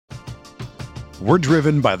We're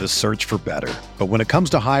driven by the search for better. But when it comes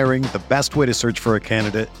to hiring, the best way to search for a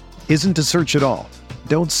candidate isn't to search at all.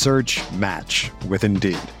 Don't search, match with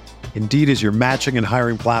Indeed. Indeed is your matching and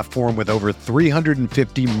hiring platform with over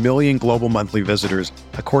 350 million global monthly visitors,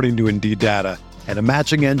 according to Indeed data, and a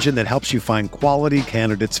matching engine that helps you find quality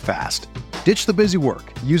candidates fast. Ditch the busy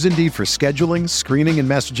work. Use Indeed for scheduling, screening, and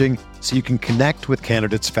messaging so you can connect with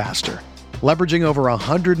candidates faster. Leveraging over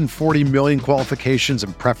 140 million qualifications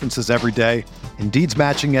and preferences every day, Indeed's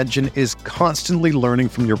matching engine is constantly learning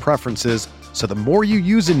from your preferences, so the more you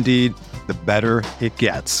use Indeed, the better it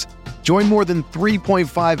gets. Join more than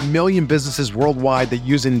 3.5 million businesses worldwide that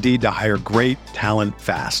use Indeed to hire great talent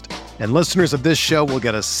fast. And listeners of this show will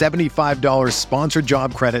get a $75 sponsored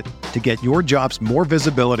job credit to get your jobs more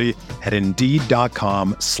visibility at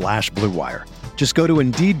Indeed.com/Blue Wire. Just go to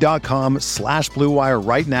Indeed.com/Blue Wire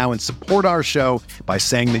right now and support our show by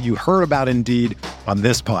saying that you heard about Indeed on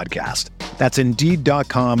this podcast. That's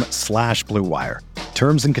Indeed.com/Blue Wire.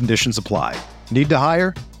 Terms and conditions apply. Need to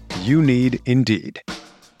hire? You need Indeed.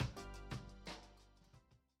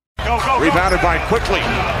 Rebounded by Quickly.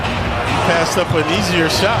 Passed up an easier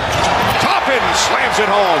shot. Toppin slams it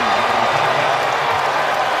home.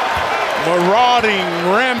 Marauding,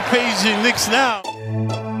 rampaging Knicks now.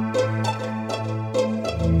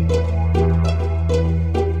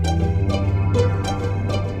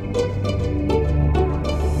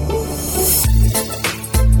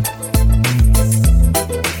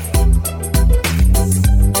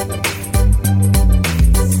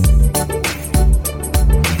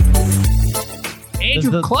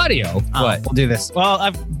 Claudio, what? We'll do this.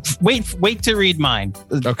 Well, wait to read mine.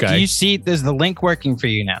 Okay. Do you see? Is the link working for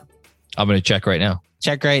you now? I'm going to check right now.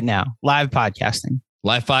 Check right now. Live podcasting.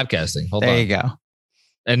 Live podcasting. Hold on. There you go.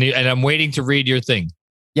 And I'm waiting to read your thing.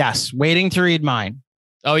 Yes, waiting to read mine.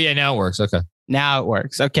 Oh yeah, now it works. Okay. Now it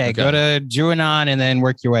works. Okay. Go to Juanon and then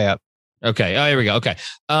work your way up. Okay. Oh, here we go. Okay.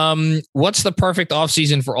 What's the perfect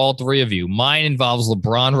offseason for all three of you? Mine involves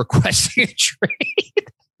LeBron requesting a trade.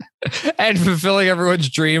 And fulfilling everyone's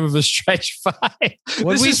dream of a stretch five.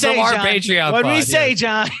 What This we is say, from our John? Patreon. What we say, yeah.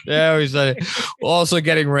 John? Yeah, we said it. Also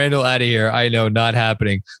getting Randall out of here. I know, not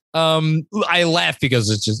happening. I laugh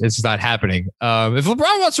because it's not happening. If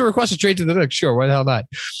LeBron wants to request a trade to the Knicks, sure, why the hell not?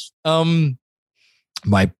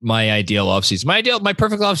 My ideal offseason, my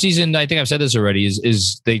perfect offseason, I think I've said this already,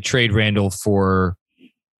 is they trade Randall for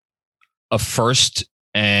a first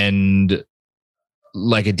and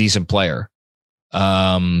like a decent player.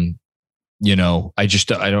 You know, I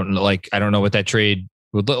don't know what that trade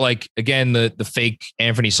would look like. Again, the fake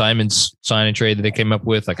Anthony Simons sign and trade that they came up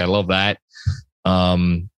with. Like, I love that.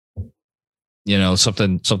 You know,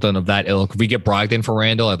 something of that ilk. If we get Brogdon for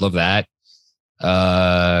Randall, I'd love that.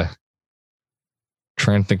 Trying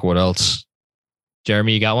to think what else.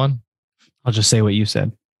 Jeremy, you got one? I'll just say what you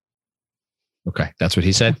said. Okay. That's what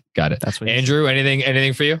he said. Got it. That's what Andrew,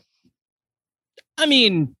 anything for you? I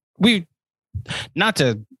mean, not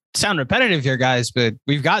to sound repetitive here, guys, but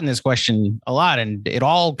we've gotten this question a lot, and it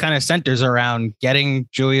all kind of centers around getting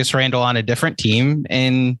Julius Randle on a different team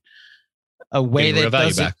in a way that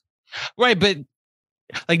doesn't, right. But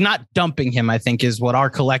like, not dumping him, I think, is what our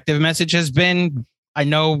collective message has been. I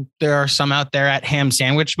know there are some out there at ham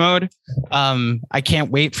sandwich mode. I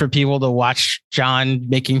can't wait for people to watch John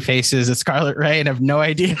making faces at Scarlet Ray and have no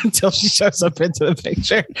idea until she shows up into the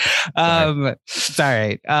picture. It's all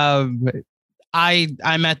right.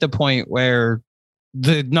 I'm at the point where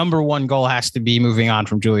the number one goal has to be moving on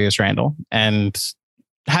from Julius Randle and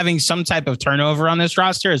having some type of turnover on this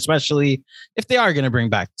roster, especially if they are going to bring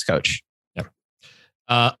back this coach.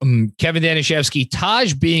 Kevin Danishevsky,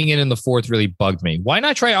 Taj being in the fourth really bugged me. Why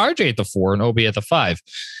not try RJ at the 4 and Obi at the 5?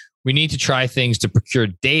 We need to try things to procure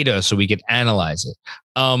data so we can analyze it.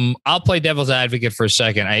 I'll play devil's advocate for a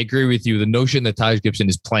second. I agree with you. The notion that Taj Gibson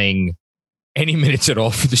is playing any minutes at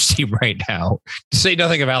all for this team right now, to say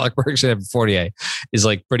nothing of Alec Burks and Fournier, is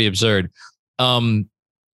like pretty absurd. I'm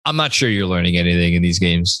not sure you're learning anything in these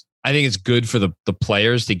games. I think it's good for the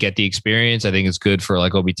players to get the experience. I think it's good for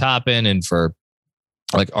like Obi Toppin and for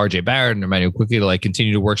like RJ Barrett and Emmanuel Quickly to like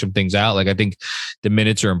continue to work some things out. Like, I think the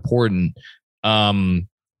minutes are important.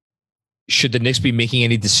 Should the Knicks be making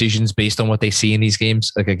any decisions based on what they see in these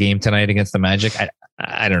games? Like a game tonight against the Magic?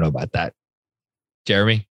 I don't know about that.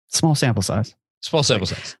 Jeremy? Small sample size. Small sample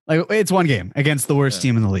size. Like, it's one game against the worst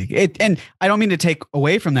team in the league. And I don't mean to take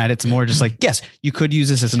away from that. It's more just like, yes, you could use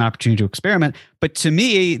this as an opportunity to experiment. But to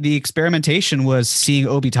me, the experimentation was seeing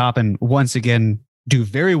Obi Toppin once again do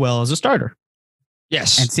very well as a starter.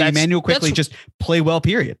 Yes. And see Emmanuel Quickly just play well,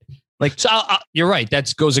 period. Like, so you're right.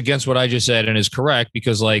 That goes against what I just said and is correct,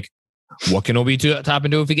 because like, what can Obi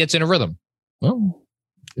Toppin do if he gets in a rhythm? Well,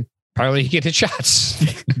 probably he get hit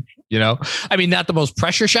shots. I mean, not the most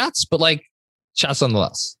pressure shots, but like shots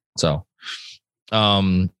nonetheless. So,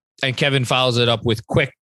 and Kevin follows it up with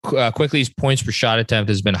Quickly's points per shot attempt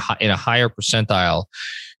has been in a higher percentile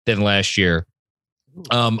than last year.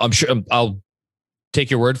 I'm sure I'll take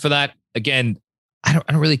your word for that. Again, I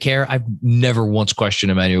don't really care. I've never once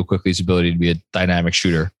questioned Immanuel Quickly's ability to be a dynamic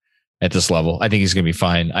shooter at this level. I think he's going to be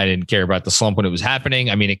fine. I didn't care about the slump when it was happening.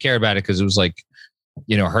 I mean, I cared about it because it was like,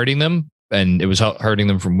 hurting them, and it was hurting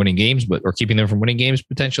them from winning games, or keeping them from winning games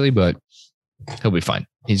potentially, but he'll be fine.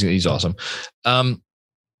 He's awesome.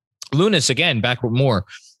 Lunas, again, back with more.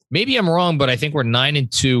 Maybe I'm wrong, but I think we're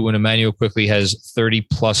 9-2 when Immanuel Quickley has 30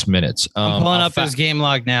 plus minutes. I'm pulling up his game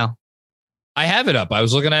log now. I have it up. I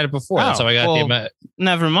was looking at it before. That's how I got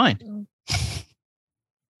never mind.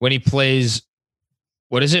 When he plays,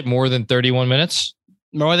 what is it? More than 31 minutes?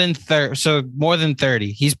 More than 30. So more than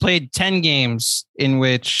 30. He's played 10 games in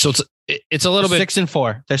which. So it's a little bit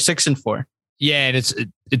 6-4. They're 6-4. Yeah, and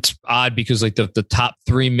it's odd because like the top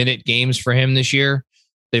 3-minute games for him this year,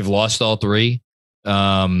 they've lost all 3.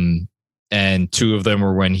 And 2 of them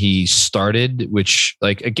were when he started, which,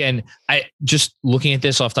 like, again, I just looking at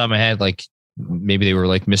this off the top of my head, like maybe they were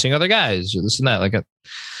like missing other guys or this and that. Like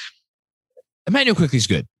Immanuel Quickley's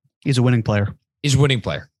good. He's a winning player. He's a winning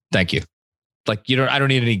player. Thank you. Like, I don't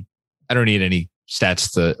need any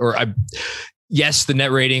stats yes, the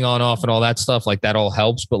net rating on off and all that stuff, like that all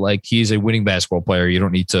helps, but like he's a winning basketball player. You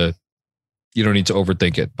don't need to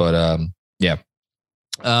overthink it. But yeah.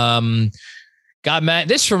 God, Matt,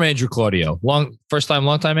 this is from Andrew Claudio. Long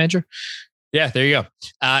time, Andrew. Yeah, there you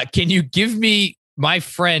go. Can you give me my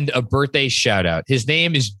friend a birthday shout out? His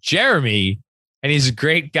name is Jeremy, and he's a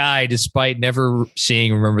great guy despite never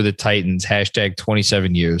seeing Remember the Titans. #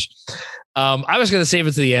 27 years. I was going to save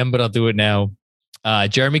it to the end, but I'll do it now.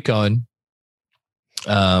 Jeremy Cohen,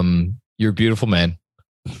 you're a beautiful man.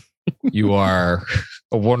 You are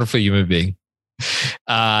a wonderful human being.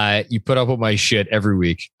 You put up with my shit every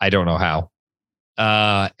week. I don't know how.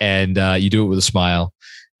 And you do it with a smile,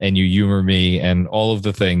 and you humor me and all of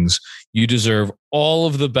the things. You deserve all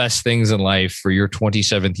of the best things in life for your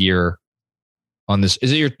 27th year on this.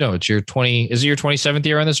 Is it your 27th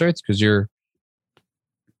year on this earth? Because you're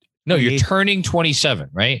turning 27,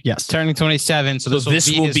 right? Yes. Turning 27. So this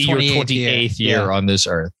will be your 28th year on this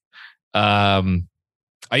earth. Are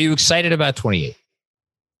you excited about 28?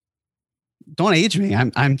 Don't age me.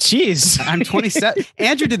 I'm 27.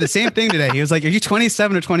 Andrew did the same thing today. He was like, "Are you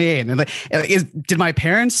 27 or 28?" And like, did my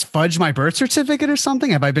parents fudge my birth certificate or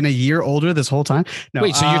something? Have I been a year older this whole time? No.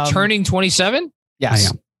 Wait, so you're turning 27? Yes. I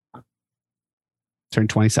am. Turned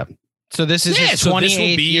 27. So this is his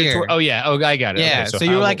 28th year. Oh yeah. Oh, I got it. Yeah. Okay, so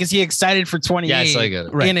you were like, is he excited for 28? Yes, I get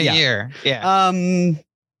it. In a year. Yeah.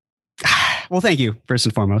 Well, thank you first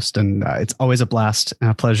and foremost, and it's always a blast and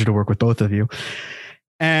a pleasure to work with both of you.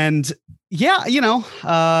 And yeah,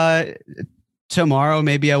 tomorrow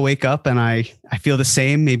maybe I wake up and I feel the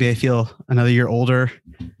same. Maybe I feel another year older.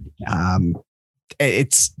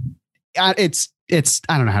 It's I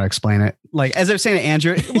don't know how to explain it. Like, as I was saying to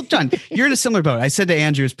Andrew, well, John, you're in a similar boat. I said to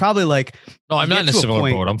Andrew, it's probably like, no, I'm not in a similar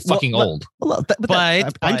boat. I'm fucking old.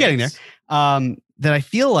 But I'm getting there. That I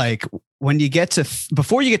feel like when you get to,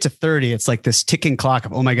 before you get to 30, it's like this ticking clock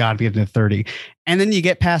of, oh my God, I'm getting to 30. And then you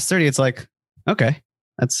get past 30. It's like, okay,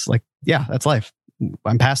 that's like, yeah, that's life.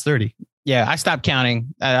 I'm past 30. Yeah. I stopped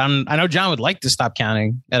counting. I know John would like to stop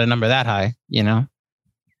counting at a number that high,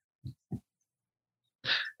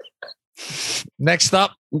 Next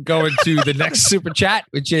up, we're going to the next super chat,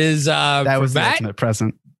 which is that was Matt. The ultimate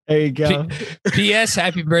present. There you go. P.S.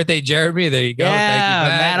 Happy birthday, Jeremy. There you go. Yeah,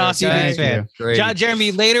 thank you, Matt Aussie fan. John,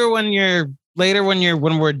 Jeremy, later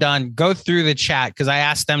when we're done, go through the chat because I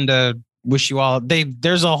asked them to wish you all.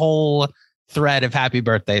 There's a whole thread of happy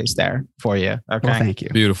birthdays there for you. Okay, well, thank you.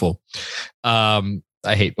 Beautiful. I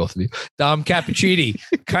hate both of you. Dom Cappuccini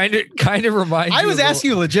kind of reminds. I was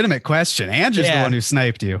asking you a legitimate question. Andrew's the one who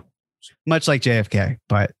sniped you, much like JFK.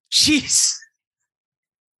 But jeez.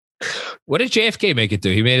 What did JFK make it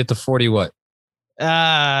to? He made it to 40 what? He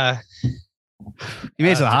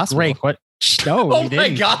made it to the hospital. Great. What? No, oh my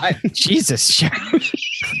God. Jesus.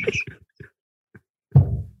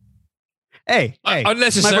 Hey,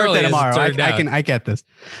 unnecessarily. My birthday tomorrow. I get this.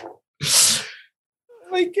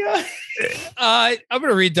 Oh my God. I'm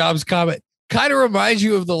going to read Dom's comment. Kind of reminds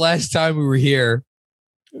you of the last time we were here.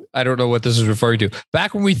 I don't know what this is referring to.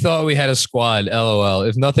 Back when we thought we had a squad, LOL.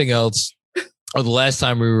 If nothing else, the last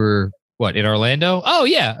time we were, in Orlando? Oh,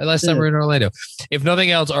 yeah. Last time we were in Orlando. If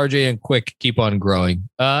nothing else, RJ and Quick keep on growing.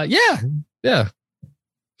 Yeah.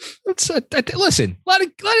 Listen, a lot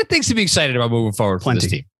of things to be excited about moving forward for this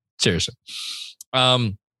team. Seriously.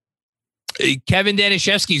 Kevin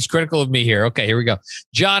Danishevsky is critical of me here. Okay, here we go.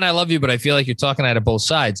 John, I love you, but I feel like you're talking out of both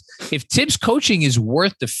sides. If Tibbs' coaching is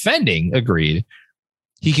worth defending, agreed,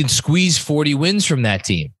 he can squeeze 40 wins from that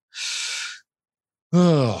team.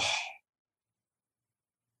 Oh.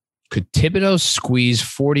 Could Thibodeau squeeze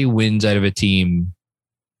 40 wins out of a team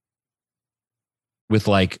with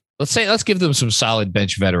let's give them some solid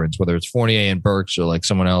bench veterans, whether it's Fournier and Burks or like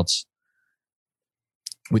someone else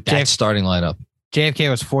with that starting lineup? JFK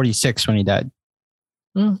was 46 when he died.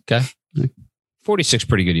 Okay. 46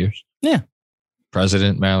 pretty good years. Yeah.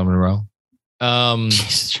 President Marilyn Monroe.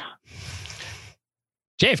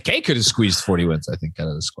 JFK could have squeezed 40 wins, I think, out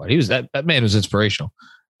of the squad. He was that man was inspirational.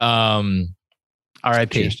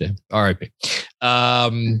 R.I.P. R.I.P.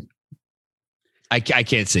 I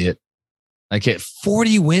can't see it. I can't.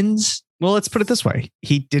 40 wins? Well, let's put it this way.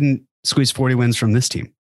 He didn't squeeze 40 wins from this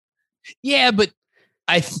team. Yeah, but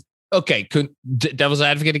okay. Could devil's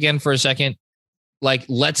advocate again for a second? Like,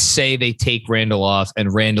 let's say they take Randall off,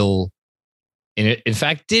 and Randall, in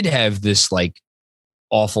fact, did have this like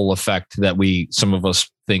awful effect that some of us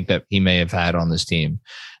think that he may have had on this team.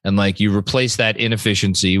 And like, you replace that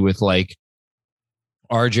inefficiency with like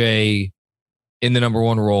RJ in the number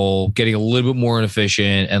one role, getting a little bit more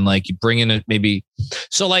inefficient, and like you bring in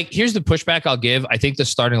so like, here's the pushback I'll give. I think the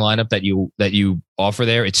starting lineup that you offer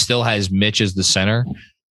there, it still has Mitch as the center.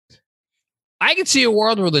 I could see a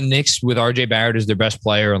world where the Knicks with RJ Barrett as their best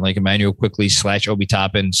player and like Emmanuel Quickley / Obi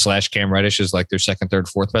Toppin / Cam Reddish is like their second, third,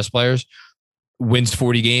 fourth best players, wins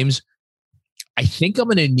 40 games. I think I'm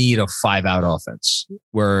going to need a 5-out offense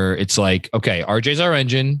where it's like, okay, RJ's our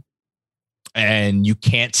engine and you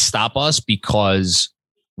can't stop us because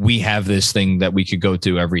we have this thing that we could go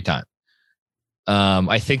to every time.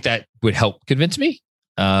 I think that would help convince me.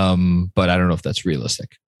 But I don't know if that's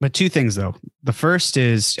realistic. But two things though. The first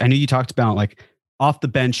is, I know you talked about like off the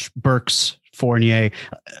bench, Burks, Fournier.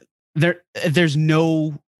 There's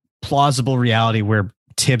no plausible reality where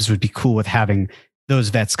Tibbs would be cool with having those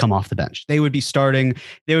vets come off the bench. They would be starting.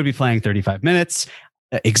 They would be playing 35 minutes.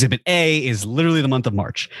 Exhibit A is literally the month of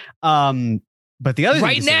March. But the other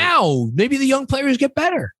right now, maybe the young players get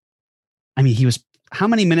better. I mean, how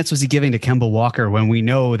many minutes was he giving to Kemba Walker when we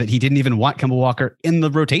know that he didn't even want Kemba Walker in the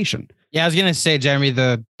rotation? Yeah, I was going to say, Jeremy,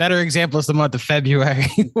 the better example is the month of February.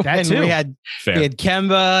 That too. We had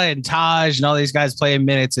Kemba and Taj and all these guys playing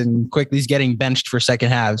minutes and Quickly's getting benched for second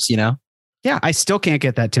halves, you know? Yeah, I still can't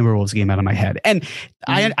get that Timberwolves game out of my head. And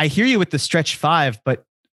I hear you with the stretch 5, but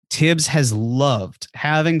Tibbs has loved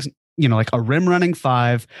having, like a rim running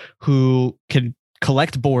 5 who can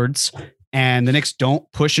collect boards, and the Knicks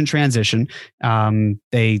don't push in transition.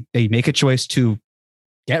 They make a choice to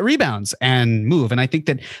get rebounds and move. And I think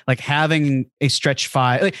that like having a stretch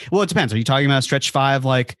 5, it depends. Are you talking about a stretch 5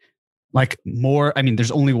 like more? I mean,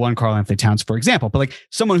 there's only one Karl-Anthony Towns, for example, but like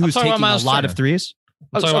someone who's taking a lot of threes.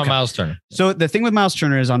 I'm talking about Miles Turner. So the thing with Miles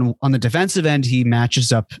Turner is on the defensive end, he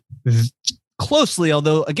matches up closely,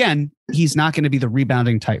 although again, he's not going to be the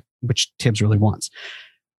rebounding type, which Tibbs really wants.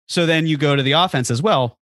 So then you go to the offense as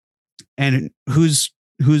well. And who's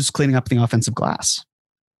cleaning up the offensive glass?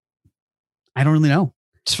 I don't really know.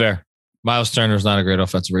 It's fair. Miles Turner is not a great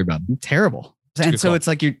offensive rebounder. Terrible. And so it's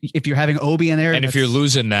like if you're having Obi in there, and if you're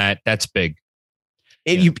losing that's big.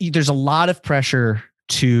 There's a lot of pressure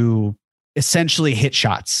to essentially hit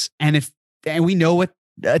shots, and we know what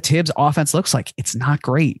a Tibbs offense looks like. It's not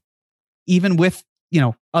great, even with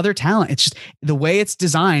other talent. It's just the way it's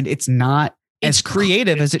designed. It's not as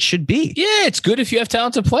creative as it should be. Yeah, it's good if you have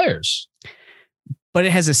talented players, but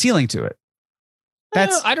it has a ceiling to it. I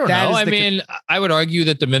don't know. I mean, I would argue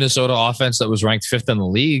that the Minnesota offense that was ranked 5th in the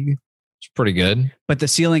league is pretty good. But the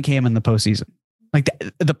ceiling came in the postseason. Like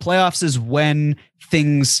the playoffs is when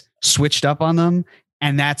things switched up on them.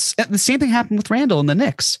 And that's the same thing happened with Randall and the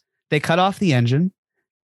Knicks. They cut off the engine.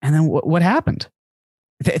 And then what happened?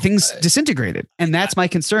 Things disintegrated. And that's my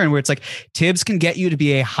concern, where it's like Tibbs can get you to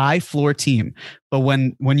be a high floor team. But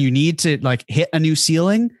when you need to like hit a new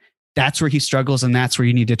ceiling, that's where he struggles. And that's where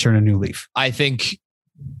you need to turn a new leaf. I think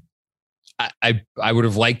I would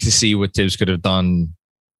have liked to see what Tibbs could have done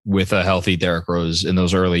with a healthy Derrick Rose in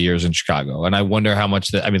those early years in Chicago. And I wonder how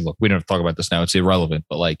much look, we don't have to talk about this now. It's irrelevant,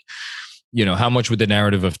 but like, how much would the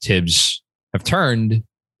narrative of Tibbs have turned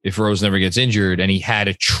if Rose never gets injured and he had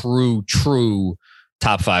a true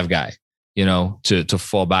top 5 guy, to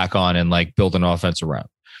fall back on and like build an offense around,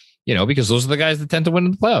 because those are the guys that tend to win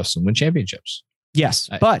in the playoffs and win championships. Yes.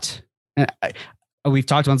 But we've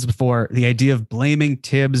talked about this before. The idea of blaming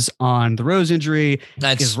Tibbs on the Rose injury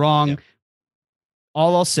is wrong. Yeah.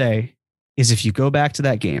 All I'll say is if you go back to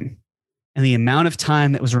that game and the amount of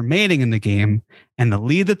time that was remaining in the game and the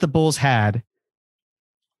lead that the Bulls had,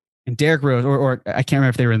 and Derrick Rose, or I can't remember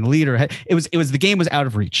if they were in the lead or it was the game was out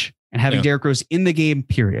of reach, and having Derrick Rose in the game,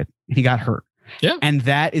 period, and he got hurt. Yeah. And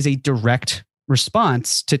that is a direct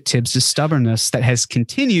response to Tibbs' stubbornness that has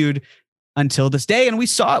continued until this day. And we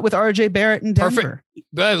saw it with RJ Barrett in Denver.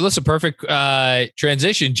 Perfect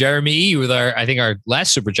transition. Jeremy E with our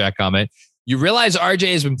last Super Chat comment. You realize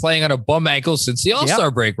RJ has been playing on a bum ankle since the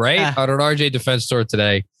All-Star break, right? On an RJ defense tour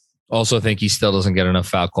today. Also think he still doesn't get enough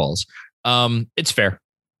foul calls. It's fair.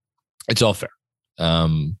 It's all fair.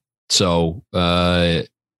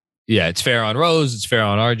 It's fair on Rose. It's fair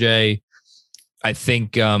on RJ. I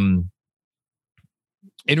think in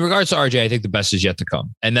regards to RJ, I think the best is yet to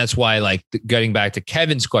come. And that's why, like, getting back to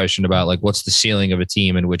Kevin's question about, like, what's the ceiling of a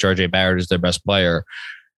team in which RJ Barrett is their best player.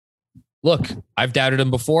 Look, I've doubted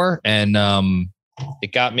him before, and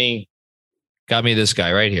it got me this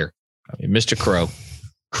guy right here. Mr.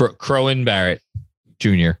 Crowan Barrett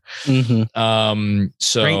Jr. Mm-hmm.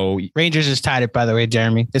 So Rangers just tied it, by the way,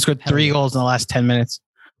 Jeremy. They scored 3 goals in the last 10 minutes.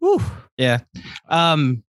 Whew. Yeah.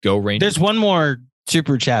 Go Rangers. There's one more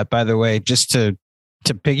super chat, by the way, just to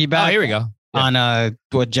piggyback. Oh, here we go. On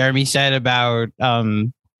what Jeremy said about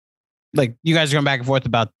like you guys are going back and forth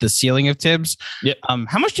about the ceiling of Tibbs. Yep.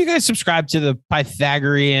 How much do you guys subscribe to the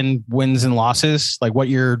Pythagorean wins and losses? Like what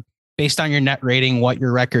you're based on your net rating, what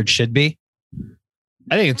your record should be?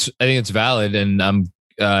 I think it's valid, and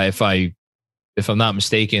if I'm not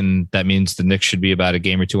mistaken, that means the Knicks should be about a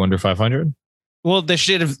game or two under 500. Well, they're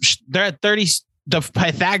at 30. The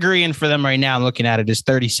Pythagorean for them right now, I'm looking at it, is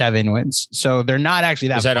 37 wins. So they're not actually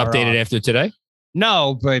that. Is that far updated off. after today?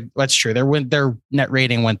 No, but that's true. Their net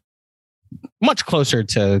rating went much closer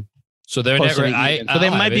to. So their net rating. They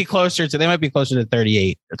might be closer to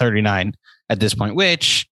 38 or 39 at this point,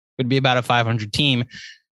 which would be about a 500 team.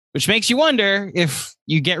 Which makes you wonder if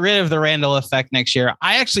you get rid of the Randall effect next year.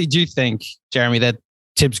 I actually do think, Jeremy, that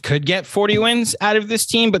Tibbs could get 40 wins out of this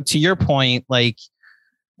team. But to your point, like,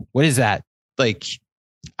 what is that? Like,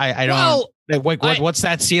 I don't. What's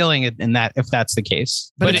that ceiling in that if that's the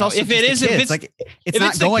case? But it's also if it's like it's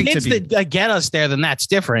not going to be that get us there, then that's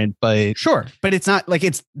different. But sure, but it's not like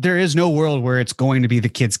there is no world where it's going to be the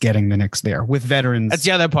kids getting the Knicks there with veterans. That's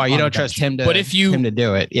the other part. You don't trust him to. But if him to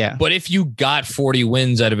do it, yeah. But if you got 40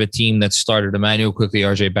 wins out of a team that started Emmanuel Quickly,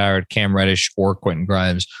 RJ Barrett, Cam Reddish, or Quentin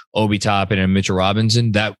Grimes, Obi Toppin, and Mitchell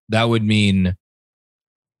Robinson, that would mean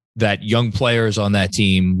that young players on that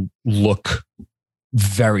team look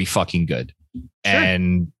very fucking good. Sure.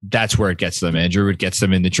 And that's where it gets them. Andrew, it gets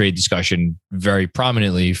them in the trade discussion very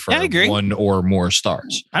prominently for one or more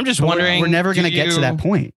stars. I'm just wondering. We're never going to get to that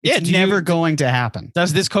point. It's never going to happen.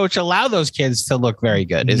 Does this coach allow those kids to look very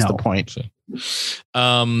good is the point.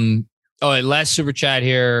 Last super chat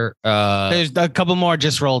here. There's a couple more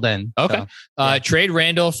just rolled in. Okay. So, trade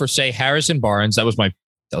Randall for, say, Harrison Barnes. That was my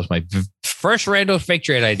first Randall fake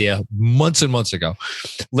trade idea months and months ago.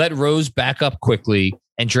 Let Rose back up quickly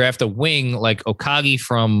and draft a wing like Okagi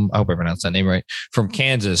from, I hope I pronounced that name right, from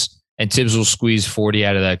Kansas, and Tibbs will squeeze 40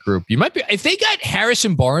 out of that group. You might be, if they got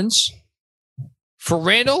Harrison Barnes for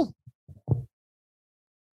Randall,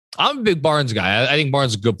 I'm a big Barnes guy. I think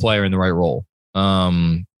Barnes is a good player in the right role.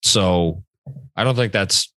 So I don't think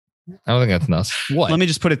that's nuts. What? Let me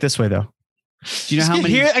just put it this way, though. Do you know how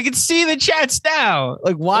many? I can see the chats now.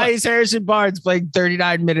 Like, why is Harrison Barnes playing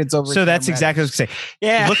 39 minutes over? So that's exactly what I was going to say.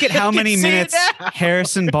 Yeah. Look at how many minutes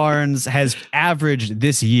Harrison Barnes has averaged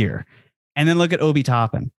this year. And then look at Obi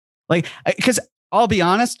Toppin. Like, because I'll be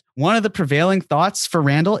honest, one of the prevailing thoughts for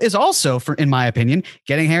Randall is also, in my opinion,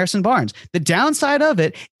 getting Harrison Barnes. The downside of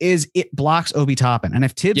it is it blocks Obi Toppin. And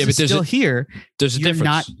if Tibbs is still here, there's a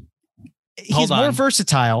difference. He's more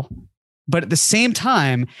versatile, but at the same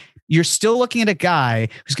time, you're still looking at a guy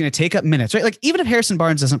who's going to take up minutes, right? Like, even if Harrison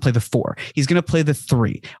Barnes doesn't play the 4, he's going to play the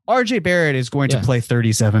 3. RJ Barrett is going to play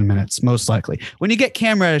 37 minutes, most likely. When you get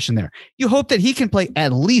Cam Reddish in there, you hope that he can play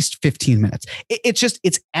at least 15 minutes.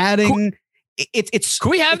 It's adding. Can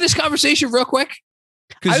we have this conversation real quick?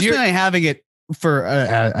 Because you're having it for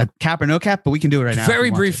a cap or no cap, but we can do it right now.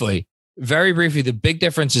 Very briefly. The big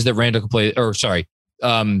difference is that Randall can play,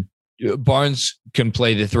 Barnes can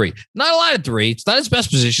play the 3. Not a lot of 3. It's not his best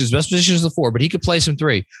position. His best position is the 4, but he could play some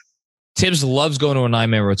 3. Tibbs loves going to a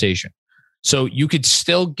 9-man rotation. So you could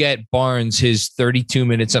still get Barnes his 32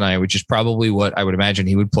 minutes a night, which is probably what I would imagine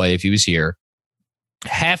he would play if he was here.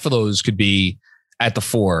 Half of those could be at the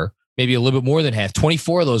 4, maybe a little bit more than half.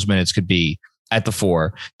 24 of those minutes could be at the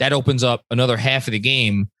 4. That opens up another half of the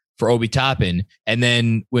game for Obi Toppin. And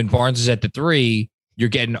then when Barnes is at the 3, you're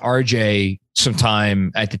getting RJ some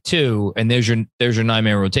time at the 2, and there's your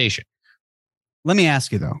 9-man rotation. Let me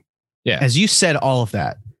ask you though. Yeah. As you said all of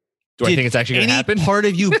that, do I think it's actually going to happen? Part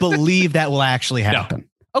of you believe that will actually happen?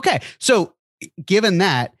 No. Okay. So given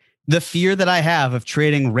that, the fear that I have of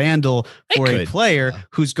trading Randall for a player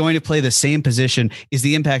who's going to play the same position is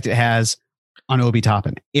the impact it has on Obi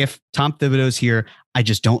Toppin. If Tom Thibodeau's here, I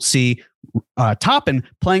just don't see Toppin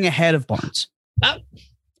playing ahead of Barnes.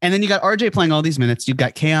 And then you got RJ playing all these minutes. You've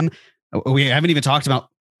got Cam. We haven't even talked about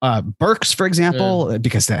Burks, for example,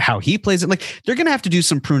 because how he plays it. Like, they're going to have to do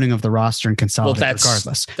some pruning of the roster and consolidate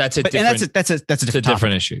regardless. That's a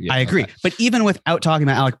different issue. Yeah, I agree. Okay. But even without talking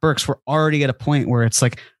about Alec Burks, we're already at a point where it's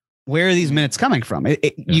like, where are these minutes coming from?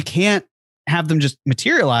 You can't have them just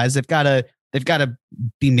materialize. They've got to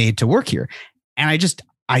be made to work here. And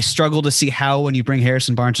I struggle to see how, when you bring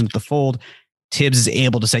Harrison Barnes into the fold, Tibbs is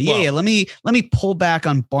able to say, let me pull back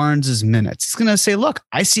on Barnes's minutes. He's going to say, look,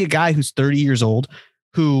 I see a guy who's 30 years old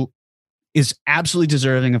who is absolutely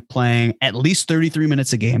deserving of playing at least 33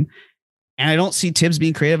 minutes a game. And I don't see Tibbs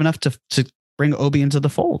being creative enough to bring Obi into the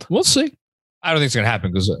fold. We'll see. I don't think it's going to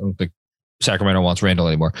happen because I don't think Sacramento wants Randall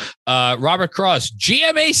anymore. Robert Cross,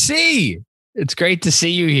 GMAC. It's great to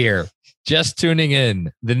see you here. Just tuning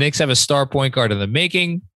in. The Knicks have a star point guard in the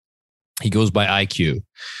making. He goes by IQ.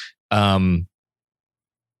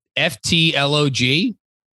 FTLOG,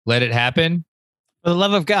 let it happen. For the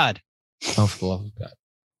love of God. Oh, for the love of God.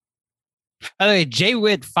 By the way, Jay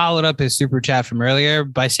Witt followed up his super chat from earlier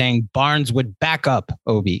by saying Barnes would back up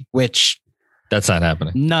Obi, which... That's not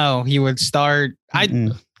happening. No, he would start... I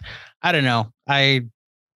don't know. I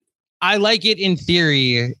like it in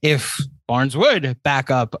theory if Barnes would back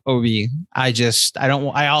up Obi. I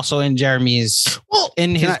also in Jeremy's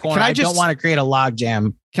in his corner. I don't want to create a log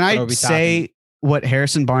jam. Can I say what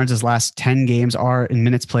Harrison Barnes' last 10 games are in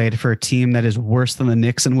minutes played for a team that is worse than the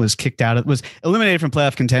Knicks and was eliminated from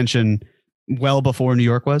playoff contention well before New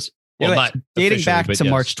York was? Well, not dating back to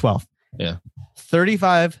March 12th. Yeah.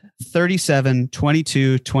 35, 37,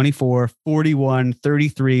 22, 24, 41,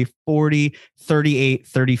 33, 40, 38,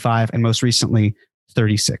 35, and most recently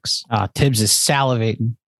 36. Tibbs is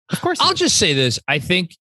salivating. Of course. I'll just say this. I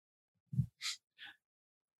think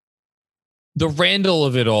the Randall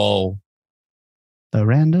of it all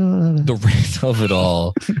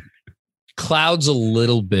clouds a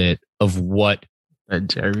little bit of what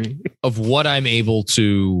I'm able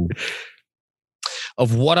to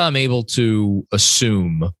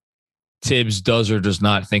assume Tibbs does or does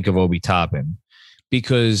not think of Obi Toppin,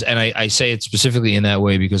 because, and I say it specifically in that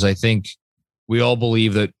way because I think we all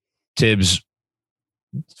believe that Tibbs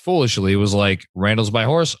foolishly was like, Randall's my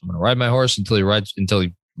horse. I'm going to ride my horse until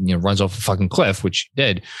he runs off a fucking cliff, which he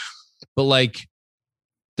did. But like,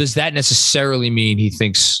 does that necessarily mean he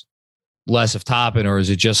thinks less of Toppin, or is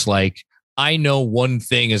it just like, I know one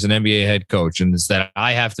thing as an NBA head coach, and it's that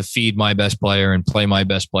I have to feed my best player and play my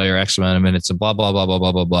best player X amount of minutes and blah, blah, blah, blah,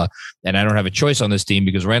 blah, blah, blah. And I don't have a choice on this team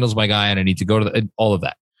because Randall's my guy and I need to go to all of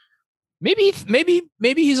that. Maybe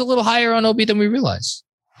he's a little higher on Obi than we realize.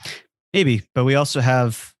 Maybe, but we also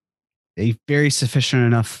have a very sufficient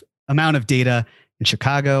enough amount of data in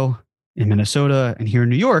Chicago, in Minnesota, and here in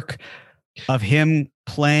New York of him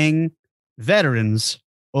playing veterans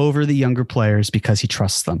over the younger players because he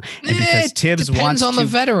trusts them. And because Tibbs depends on the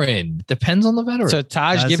veteran. Depends on the veteran. So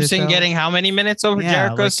Taj Gibson getting how many minutes over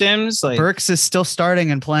Jericho Sims? Burks is still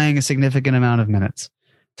starting and playing a significant amount of minutes.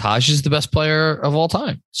 Taj is the best player of all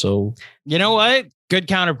time. So you know what? Good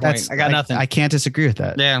counterpoint. I got nothing. I can't disagree with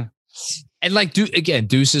that. Yeah. And like,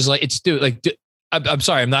 Deuce is like, I'm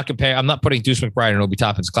sorry. I'm not putting Deuce McBride in Obi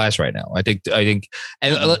Toppin's class right now. I think, and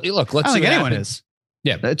look, let's see what anyone happens. Is.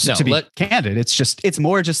 Yeah, to be candid, it's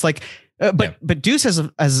more just like, but Deuce has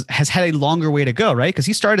had a longer way to go, right? Because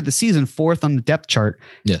he started the season 4th on the depth chart,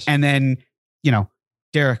 yes, and then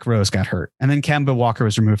Derrick Rose got hurt, and then Kemba Walker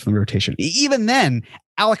was removed from the rotation. Even then,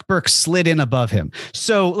 Alec Burks slid in above him.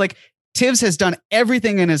 So like Tibbs has done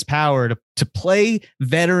everything in his power to play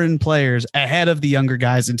veteran players ahead of the younger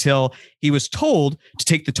guys until he was told to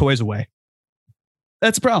take the toys away.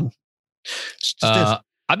 That's a problem.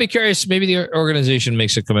 I'd be curious. Maybe the organization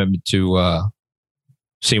makes a commitment to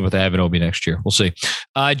see what they have in Obi next year. We'll see.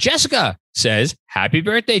 Jessica says, "Happy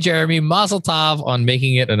birthday, Jeremy! Mazel tov on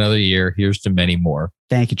making it another year. Here's to many more."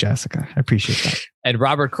 Thank you, Jessica. I appreciate that. And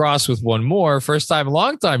Robert Cross with one more. First time,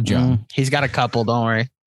 long time, John. He's got a couple. Don't worry.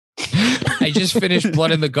 I just finished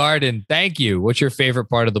Blood in the Garden. Thank you. What's your favorite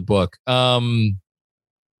part of the book?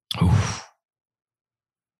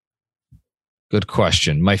 Good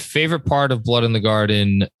question. My favorite part of Blood in the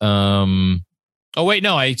Garden, Oh wait,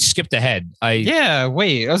 no, I skipped ahead. Wait. I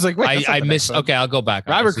was like, wait, I missed. Okay, I'll go back.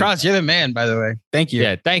 Robert Cross, you're the man, by the way. Thank you.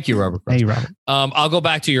 Yeah, thank you, Robert Cross. Hey, Robert. I'll go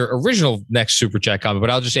back to your original next super chat comment, but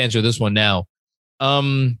I'll just answer this one now.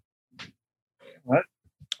 What?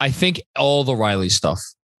 I think all the Riley stuff,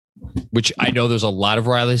 which I know there's a lot of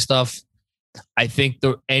Riley stuff. I think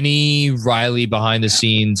any Riley behind the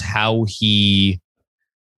scenes, how he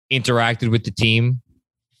interacted with the team.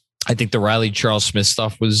 I think the Riley Charles Smith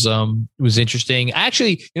stuff was interesting.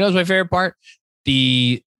 Actually, was my favorite part.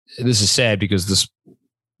 This is sad because this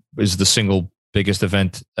is the single biggest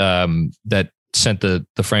event that sent the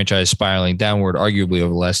franchise spiraling downward, arguably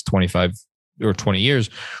over the last 25 or 20 years.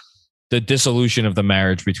 The dissolution of the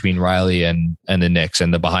marriage between Riley and the Knicks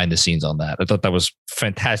and the behind the scenes on that. I thought that was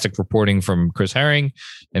fantastic reporting from Chris Herring,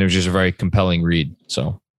 and it was just a very compelling read.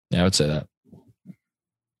 So yeah, I would say that.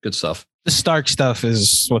 Good stuff. The Stark stuff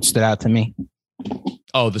is what stood out to me.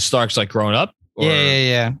 Oh, the Starks like growing up? Or?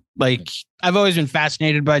 Yeah. Like I've always been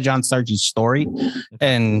fascinated by John Starks' story,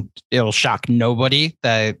 and it'll shock nobody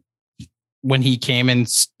that when he came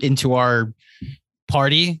into our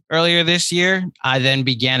party earlier this year, I then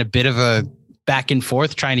began a bit of a back and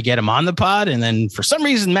forth trying to get him on the pod. And then for some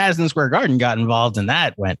reason, Madison Square Garden got involved and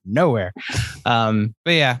that went nowhere. But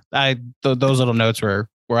yeah, those little notes were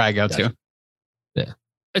where I go to. Yeah.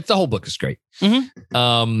 The whole book is great.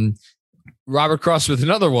 Mm-hmm. Robert Cross with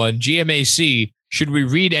another one. GMAC, should we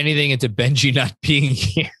read anything into Benji not being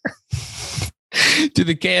here? Do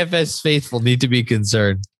the KFS faithful need to be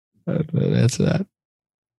concerned? Answer that.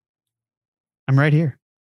 I'm right here.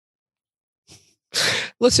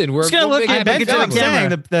 Listen, we're gonna look at Benji. the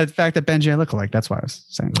camera. The fact that Benji I look alike. That's why I was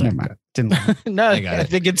saying. Never mind. Didn't. No, I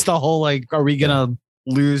think it's the whole like, are we gonna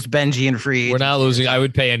lose Benji and free? We're not losing. I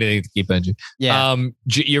would pay anything to keep Benji. Yeah.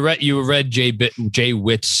 You read Jay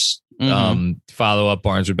Witt's follow up.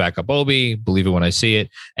 Barnes would back up Obi. Believe it when I see it.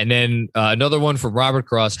 And then another one for Robert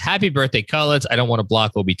Cross. Happy birthday, Cullets. I don't want to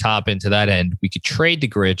block Obi Toppin. To that end, we could trade the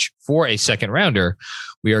Gritch for a second rounder.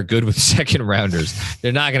 We are good with second rounders.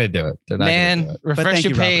 They're not going to do it. They're not. Man, refresh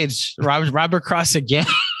your page. Robert Cross again.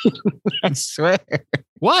 I swear.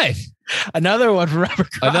 What? Another one for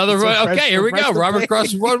Robert Cross. Another one. Okay, here we go. Robert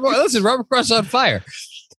Cross. One more. Listen, Robert Cross on fire.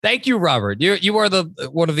 Thank you, Robert. You are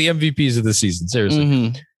one of the MVPs of the season. Seriously.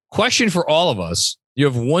 Mm-hmm. Question for all of us. You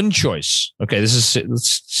have one choice. Okay, this is a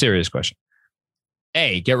serious question.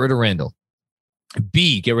 A, get rid of Randall.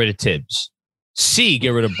 B, get rid of Tibbs. C, get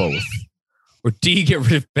rid of both. Or D, get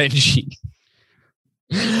rid of Benji.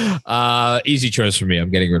 Easy choice for me.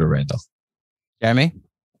 I'm getting rid of Randall. Jeremy?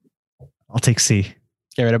 I'll take C.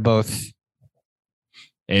 Get rid of both.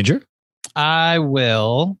 Andrew? I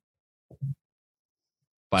will.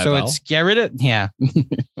 By so vowel? it's get rid of, yeah.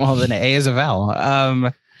 Well, then A is a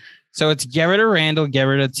vowel. So it's get rid of Randall, get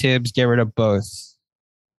rid of Tibbs, get rid of both.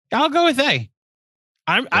 I'll go with A.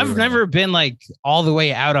 I've never been like all the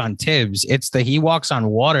way out on Tibbs. It's the he walks on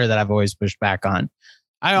water that I've always pushed back on.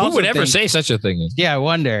 Who would ever say such a thing? Yeah, I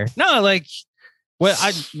wonder. No, like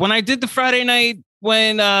when I did the Friday night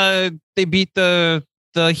when they beat the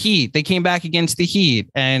Heat, they came back against the Heat,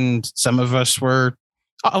 and some of us were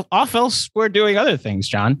off else we're doing other things,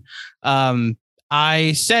 John.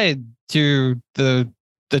 I said to the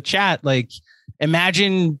chat, like,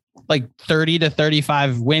 imagine like 30 to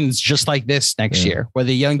 35 wins just like this next year, where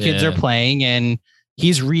the young kids are playing and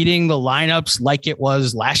he's reading the lineups like it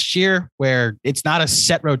was last year, where it's not a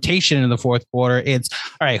set rotation in the fourth quarter. It's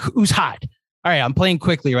all right, who's hot? All right, I'm playing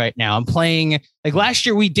quickly right now. I'm playing like last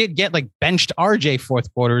year. We did get like benched RJ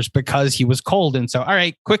fourth quarters because he was cold. And so, all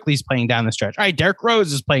right, quickly's playing down the stretch. All right, Derrick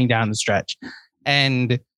Rose is playing down the stretch.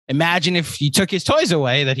 And imagine if you took his toys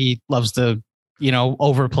away that he loves to,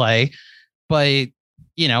 overplay. But,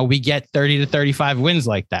 we get 30 to 35 wins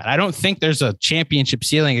like that. I don't think there's a championship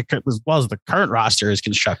ceiling as well as the current roster is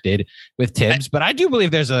constructed with Tibbs. But I do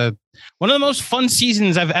believe there's one of the most fun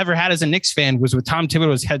seasons I've ever had as a Knicks fan was with Tom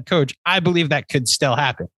Thibodeau as head coach. I believe that could still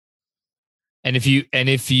happen. And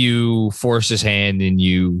if you force his hand and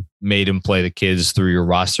you made him play the kids through your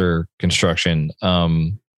roster construction,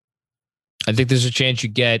 I think there's a chance you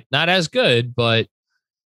get not as good, but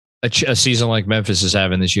a season like Memphis is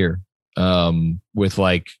having this year. With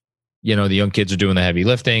the young kids are doing the heavy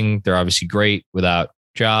lifting. They're obviously great without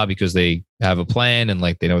Ja because they have a plan and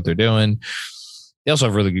they know what they're doing. They also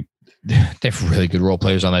have really good role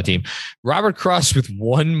players on that team. Robert Cross with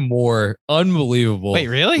one more unbelievable. Wait,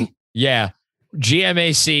 really? Yeah.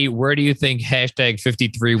 GMAC, where do you think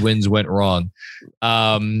 #53 wins went wrong?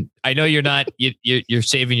 I know you're not, you're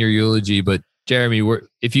saving your eulogy, but Jeremy,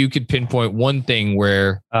 if you could pinpoint one thing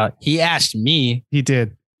where he asked me, he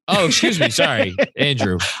did. Oh, excuse me. Sorry,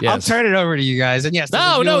 Andrew. Yes. I'll turn it over to you guys. And yes,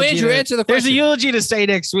 No, Andrew, answer the question. There's a eulogy to say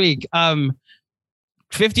next week.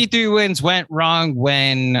 53 wins went wrong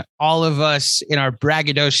when all of us in our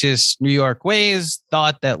braggadocious New York ways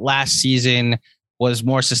thought that last season was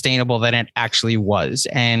more sustainable than it actually was.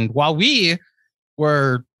 And while we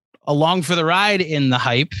were along for the ride in the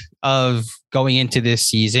hype of going into this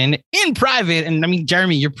season in private, and I mean,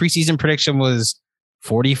 Jeremy, your preseason prediction was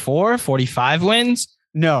 44, 45 wins.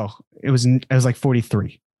 No, it was like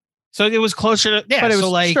 43. So it was closer to, yeah. But it was,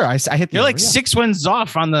 so like, sure, I hit the you're over, like 6 wins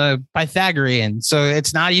off on the Pythagorean. So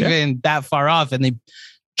it's not even that far off. And they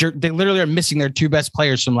literally are missing their 2 best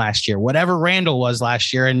players from last year, whatever Randall was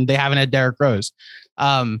last year. And they haven't had Derrick Rose.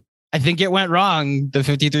 I think it went wrong, the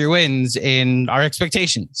 53 wins in our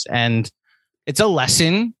expectations. And it's a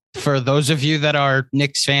lesson for those of you that are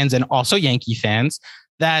Knicks fans and also Yankee fans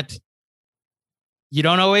that you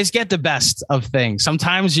don't always get the best of things.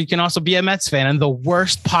 Sometimes you can also be a Mets fan and the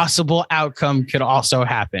worst possible outcome could also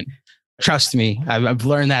happen. Trust me. I've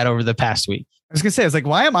learned that over the past week. I was gonna say, it's like,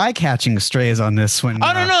 why am I catching strays on this one?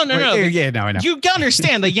 Oh, no. Yeah, no, I know. You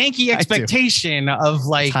understand the Yankee expectation of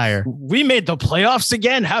like, we made the playoffs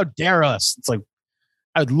again. How dare us? It's like,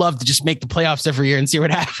 I would love to just make the playoffs every year and see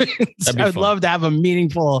what happens. I would love to have a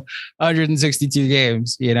meaningful 162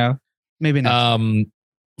 games, you know? Maybe not.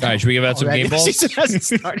 All right, should we give out some game balls? The season hasn't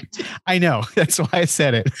started. I know. That's why I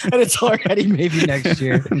said it. And it's already maybe next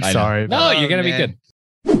year. I'm sorry. No, you're going to be good.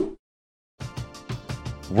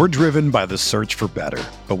 We're driven by the search for better.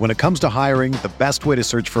 But when it comes to hiring, the best way to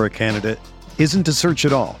search for a candidate isn't to search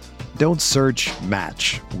at all. Don't search,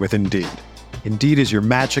 match with Indeed. Indeed is your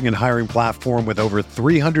matching and hiring platform with over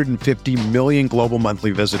 350 million global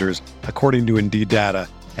monthly visitors, according to Indeed data,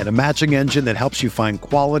 and a matching engine that helps you find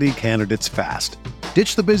quality candidates fast.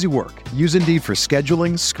 Ditch the busy work. Use Indeed for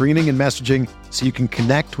scheduling, screening, and messaging so you can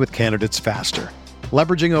connect with candidates faster.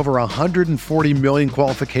 Leveraging over 140 million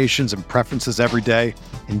qualifications and preferences every day,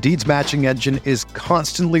 Indeed's matching engine is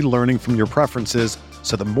constantly learning from your preferences,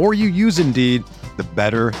 so the more you use Indeed, the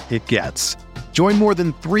better it gets. Join more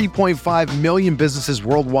than 3.5 million businesses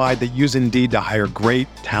worldwide that use Indeed to hire great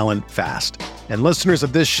talent fast. And listeners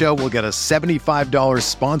of this show will get a $75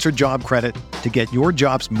 sponsored job credit to get your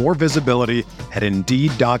jobs more visibility at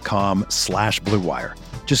Indeed.com/Blue Wire.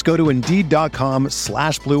 Just go to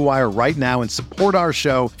Indeed.com/Blue Wire right now and support our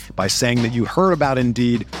show by saying that you heard about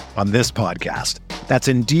Indeed on this podcast. That's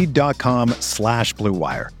Indeed.com/Blue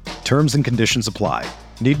Wire. Terms and conditions apply.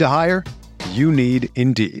 Need to hire? You need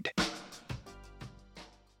Indeed.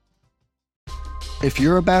 If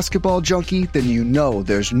you're a basketball junkie, then you know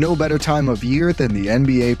there's no better time of year than the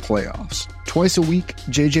NBA playoffs. Twice a week,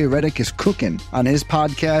 JJ Redick is cooking on his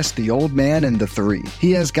podcast, The Old Man and the Three.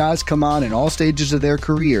 He has guys come on in all stages of their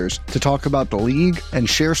careers to talk about the league and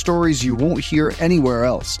share stories you won't hear anywhere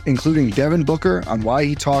else, including Devin Booker on why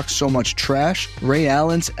he talks so much trash, Ray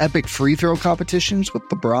Allen's epic free throw competitions with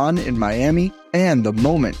LeBron in Miami, and the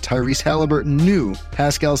moment Tyrese Halliburton knew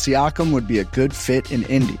Pascal Siakam would be a good fit in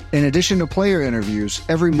Indy. In addition to player interviews,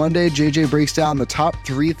 every Monday JJ breaks down the top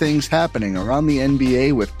 3 things happening around the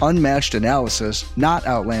NBA with unmatched analysis, not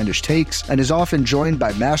outlandish takes, and is often joined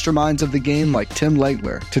by masterminds of the game like Tim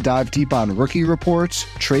Legler to dive deep on rookie reports,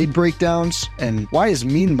 trade breakdowns, and why is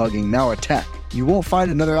mean mugging now a tech? You won't find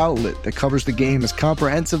another outlet that covers the game as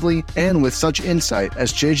comprehensively and with such insight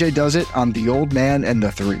as JJ does it on The Old Man and the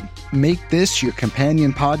Three. Make this your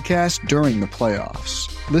companion podcast during the playoffs.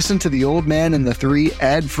 Listen to The Old Man and the Three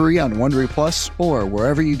ad-free on Wondery Plus or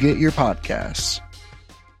wherever you get your podcasts.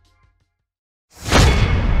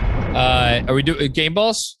 Are we doing game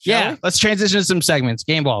balls? Yeah, let's transition to some segments.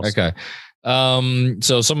 Game balls. Okay.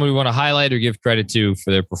 So someone we want to highlight or give credit to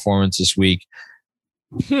for their performance this week.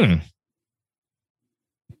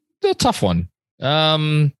 A tough one.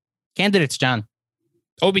 Candidates, John.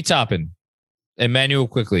 Obi Toppin, Emmanuel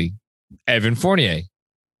Quickly, Evan Fournier,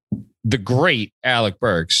 the great Alec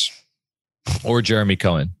Burks, or Jeremy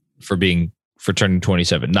Cohen for turning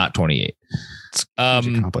 27, not 28. It's a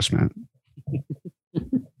huge accomplishment.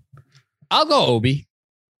 I'll go Obi.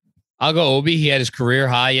 He had his career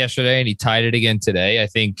high yesterday and he tied it again today. I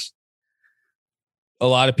think a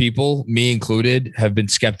lot of people, me included, have been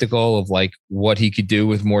skeptical of like what he could do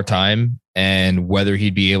with more time and whether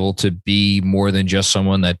he'd be able to be more than just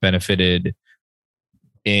someone that benefited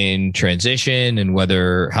in transition and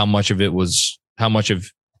how much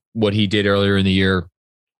of what he did earlier in the year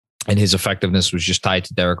and his effectiveness was just tied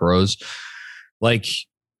to Derrick Rose. Like,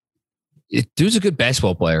 dude's a good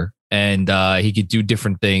basketball player and he could do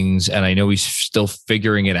different things. And I know he's still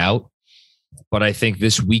figuring it out. But I think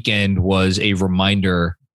this weekend was a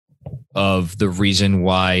reminder of the reason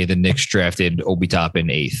why the Knicks drafted Obi Toppin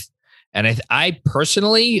 8th. And I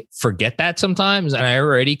personally forget that sometimes. And I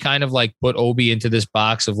already kind of like put Obi into this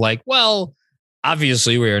box of like, well,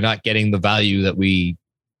 obviously we are not getting the value that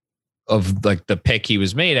of like the pick he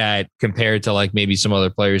was made at compared to like maybe some other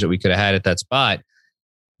players that we could have had at that spot.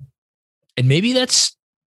 And maybe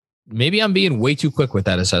I'm being way too quick with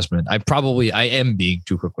that assessment. I am being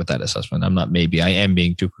too quick with that assessment. I am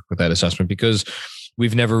being too quick with that assessment because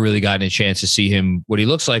we've never really gotten a chance to see him, what he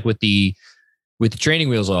looks like with the training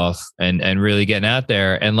wheels off and really getting out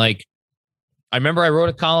there. And like, I remember I wrote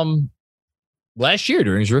a column last year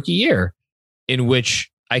during his rookie year in which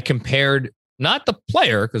I compared not the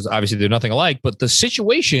player, because obviously they're nothing alike, but the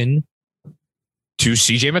situation to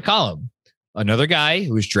CJ McCollum, another guy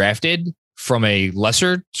who was drafted from a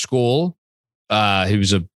lesser school. He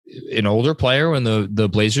was an older player when the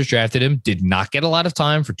Blazers drafted him, did not get a lot of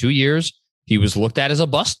time for 2 years. He was looked at as a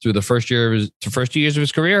bust through the first 2 years of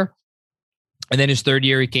his career. And then his third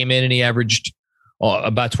year, he came in and he averaged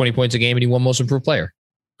about 20 points a game and he won most improved player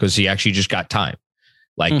because he actually just got time.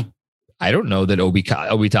 Like, I don't know that Obi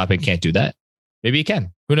Toppin can't do that. Maybe he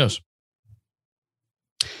can. Who knows?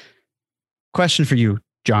 Question for you,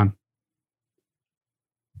 John.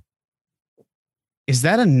 Is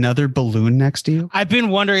that another balloon next to you? I've been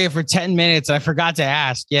wondering it for 10 minutes. I forgot to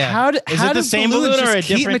ask. Yeah. Is it the same balloon or a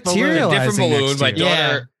different balloon? Different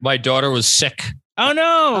balloon. My daughter was sick. Oh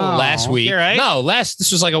no! Last week. Right? No,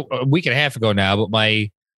 this was like a week and a half ago now, but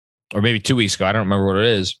or maybe 2 weeks ago. I don't remember what it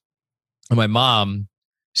is. And my mom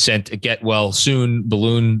sent a get well soon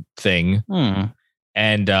balloon thing.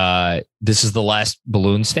 And this is the last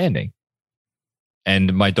balloon standing.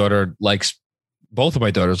 And my daughter both of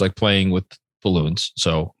my daughters like playing with balloons.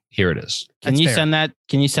 So here it is. Can you send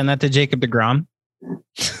that to Jacob deGrom?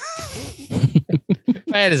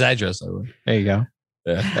 I had his address. I would. There you go.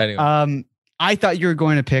 Yeah. Anyway. I thought you were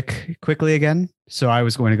going to pick Quickly again. So I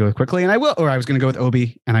was going to go with Quickly and I was going to go with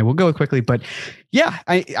Obi and I will go with Quickly. But yeah,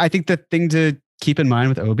 I think the thing to keep in mind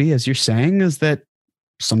with Obi, as you're saying, is that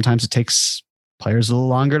sometimes it takes players a little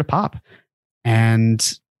longer to pop.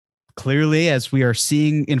 And clearly, as we are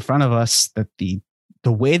seeing in front of us, that the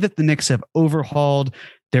way that the Knicks have overhauled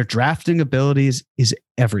their drafting abilities is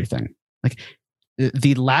everything. Like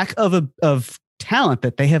the lack of talent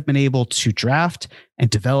that they have been able to draft and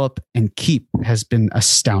develop and keep has been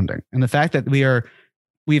astounding. And the fact that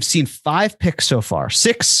we've seen 5 picks so far,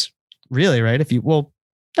 6 really, right? 6,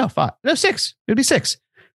 it'd be 6,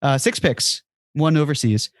 6 picks, 1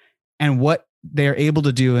 overseas, and what they're able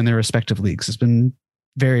to do in their respective leagues has been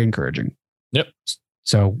very encouraging. Yep.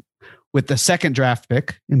 So with the second draft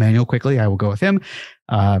pick, Emmanuel Quickly, I will go with him.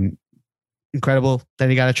 Incredible that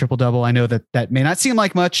he got a triple-double. I know that may not seem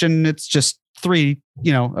like much, and it's just 3,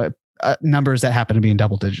 numbers that happen to be in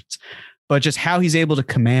double digits. But just how he's able to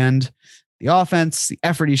command the offense, the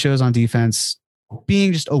effort he shows on defense,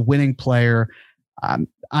 being just a winning player.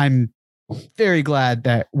 I'm very glad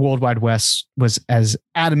that Worldwide Wes was as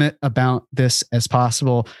adamant about this as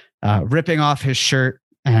possible, ripping off his shirt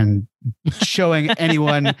and showing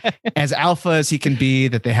anyone as alpha as he can be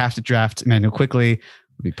that they have to draft Emmanuel Quickly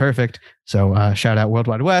would be perfect. So shout out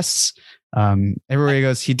Worldwide Wes. Everywhere he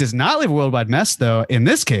goes, he does not leave a worldwide mess though in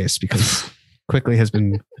this case, because Quickly has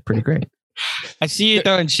been pretty great. I see you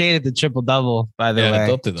throwing shade at the triple double, by the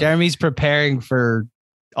way. Jeremy's preparing for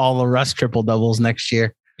all the Russ triple doubles next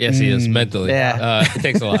year. Yes, he is mentally. Yeah. It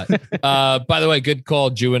takes a lot. By the way, good call,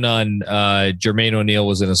 Juanon. Jermaine O'Neal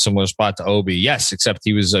was in a similar spot to Obi. Yes, except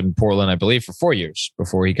he was in Portland, I believe, for 4 years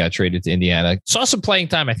before he got traded to Indiana. Saw some playing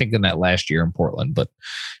time, I think, in that last year in Portland, but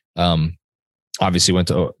obviously went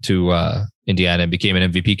to Indiana and became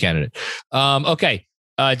an MVP candidate. Okay.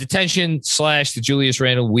 Detention / the Julius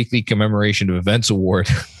Randle Weekly Commemoration of Events Award.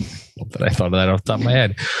 But I thought of that off the top of my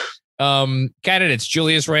head. Candidates: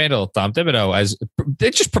 Julius Randle, Tom Thibodeau, as they're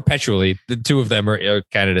just perpetually the two of them are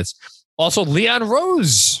candidates. Also, Leon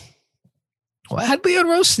Rose. Well, how'd Leon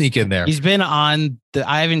Rose sneak in there? He's been on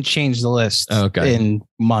I haven't changed the list in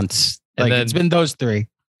months. It's been those 3.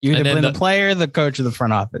 You've either been the player, the coach, or the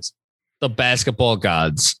front office. The basketball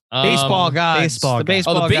gods. Baseball gods. The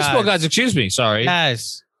baseball gods. Excuse me. Sorry.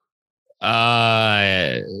 Yes. Who do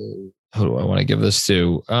I want to give this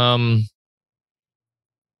to?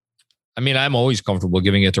 I mean, I'm always comfortable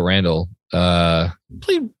giving it to Randle.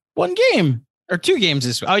 Played 1 game or 2 games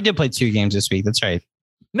this week. Oh, I did play 2 games this week. That's right.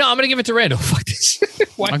 No, I'm going to give it to Randle. Fuck this.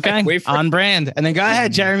 Okay. On brand. And then go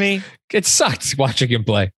ahead, Jeremy. It sucked watching him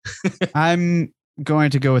play. I'm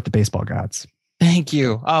going to go with the baseball gods. Thank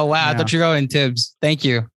you. Oh, wow. I thought you were going Tibbs. Thank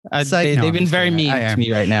you. They've been very mean to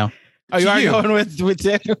me right now. Oh, you are going with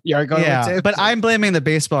Tim? You are going with Tim? But I'm blaming the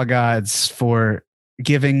baseball gods for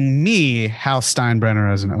giving me Hal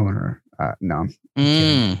Steinbrenner as an owner. No.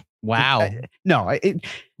 Wow.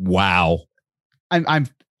 Wow.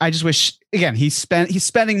 I just wish, again, he's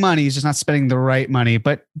spending money. He's just not spending the right money.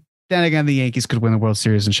 But then again, the Yankees could win the World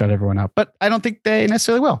Series and shut everyone up. But I don't think they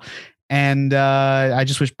necessarily will. And I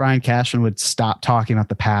just wish Brian Cashman would stop talking about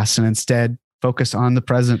the past and instead focus on the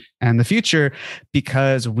present and the future,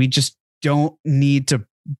 because we just don't need to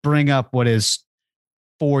bring up what is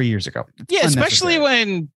 4 years ago. Yeah, especially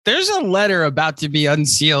when there's a letter about to be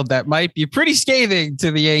unsealed that might be pretty scathing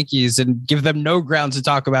to the Yankees and give them no grounds to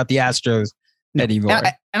talk about the Astros anymore.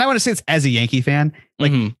 And I want to say this as a Yankee fan,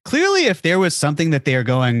 like clearly if there was something that they are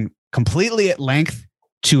going completely at length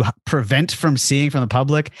to prevent from seeing from the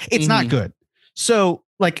public, it's not good. So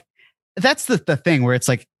like, that's the thing where it's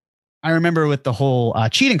like, I remember with the whole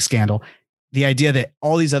cheating scandal, the idea that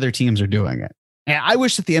all these other teams are doing it. And I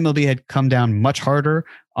wish that the MLB had come down much harder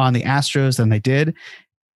on the Astros than they did.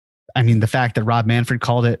 I mean, the fact that Rob Manfred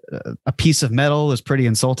called it a piece of metal is pretty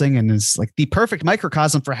insulting and is like the perfect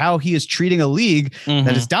microcosm for how he is treating a league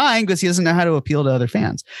that is dying because he doesn't know how to appeal to other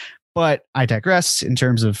fans. But I digress in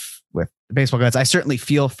terms of with the baseball guys. I certainly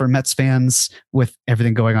feel for Mets fans with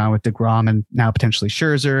everything going on with DeGrom and now potentially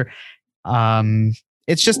Scherzer.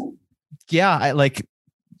 It's just, I like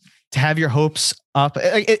to have your hopes up.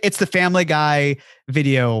 It's the Family Guy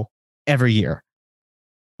video every year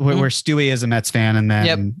where Stewie is a Mets fan and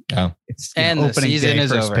then it's and opening the season day,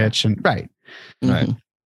 is first over. pitch and right.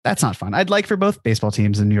 That's not fun. I'd like for both baseball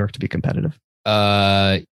teams in New York to be competitive.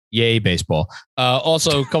 Yay, baseball.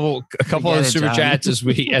 Also, a couple of super chats as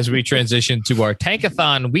we transition to our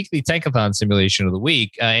weekly Tankathon simulation of the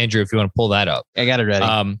week. Andrew, if you want to pull that up. I got it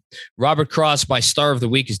ready. Robert Cross, my star of the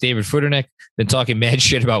week is David Futternick. Been talking mad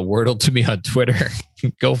shit about Wordle to me on Twitter.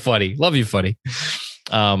 Go Fuddy. Love you, Fuddy.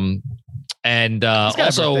 And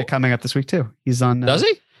also coming up this week too. He's on. Does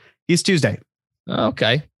he? He's Tuesday.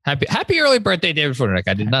 Okay. Happy early birthday, David Futternick.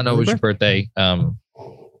 I did not know it was your birthday.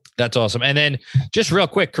 That's awesome. And then just real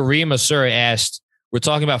quick, Kareem Asura asked, we're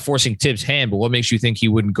talking about forcing Tibbs' hand, but what makes you think he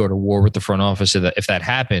wouldn't go to war with the front office if that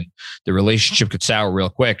happened? The relationship could sour real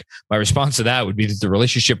quick. My response to that would be that the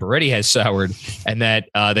relationship already has soured and that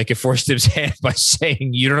they could force Tibbs' hand by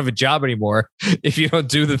saying you don't have a job anymore if you don't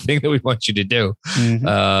do the thing that we want you to do.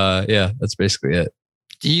 That's basically it.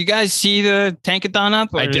 Do you guys see the Tankathon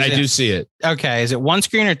up? I do see it. Okay. Is it one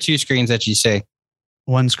screen or two screens that you see?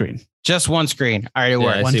 One screen. Just one screen. All right, it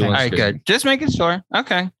works. All right, good. Just making sure.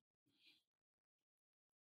 Okay.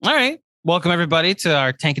 All right. Welcome, everybody, to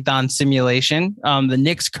our Tankathon simulation. The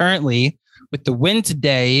Knicks currently, with the win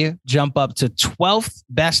today, jump up to 12th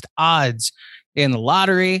best odds in the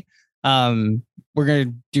lottery. We're going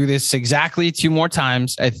to do this exactly 2 more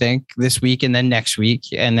times, I think, this week and then next week.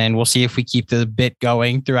 And then we'll see if we keep the bit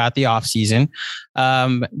going throughout the offseason.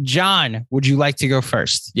 John, would you like to go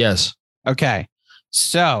first? Yes. Okay.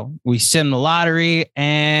 So we sim the lottery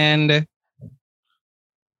and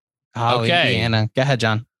Indiana. Go ahead,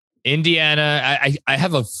 John. Indiana. I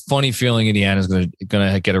have a funny feeling Indiana's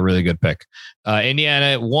gonna get a really good pick.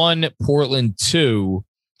 Indiana 1, Portland 2,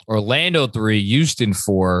 Orlando 3, Houston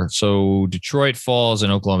 4. So Detroit falls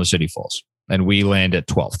and Oklahoma City falls, and we land at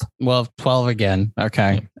 12th. Well, 12 again.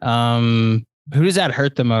 Okay. Who does that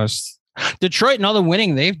hurt the most? Detroit and all the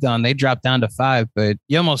winning they've done, they dropped down to 5, but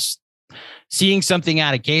you almost seeing something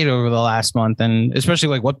out of Cade over the last month, and especially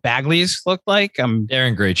like what Bagley's looked like. They're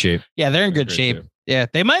in great shape. Yeah, they're in good shape. Yeah,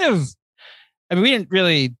 they might have. I mean, we didn't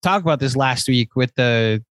really talk about this last week with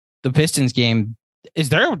the Pistons game. Is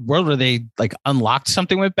there a world where they like unlocked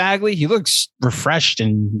something with Bagley? He looks refreshed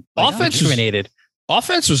and rejuvenated.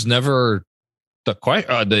 Offense was never the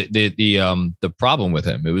problem with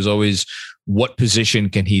him. It was always what position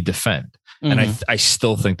can he defend, and I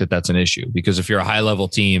still think that that's an issue because if you're a high level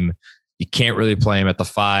team, you can't really play him at the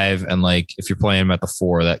 5. And like, if you're playing him at the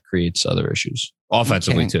 4, that creates other issues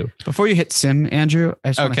offensively too. Before you hit sim, Andrew, I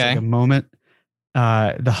just want to take a moment.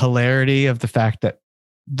 The hilarity of the fact that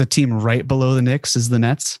the team right below the Knicks is the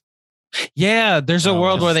Nets. Yeah. There's a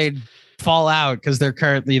world where they fall out because they're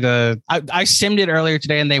currently I simmed it earlier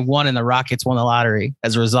today and they won and the Rockets won the lottery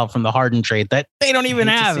as a result from the Harden trade that they don't even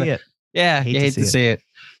have. It. Yeah. You hate to see it.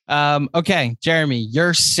 Okay. Jeremy,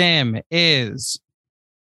 your sim is.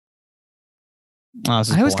 I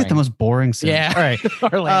always get the most boring sim. Yeah. All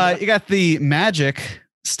right. You got the Magic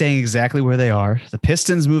staying exactly where they are. The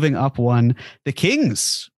Pistons moving up 1. The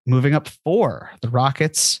Kings moving up 4. The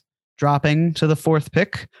Rockets dropping to the 4th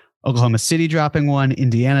pick. Oklahoma City dropping 1.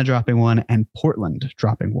 Indiana dropping 1. And Portland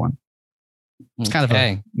dropping 1. It's kind of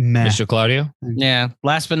a meh. Mr. Claudio. Yeah.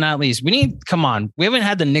 Last but not least, we haven't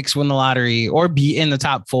had the Knicks win the lottery or be in the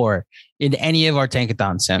top 4 in any of our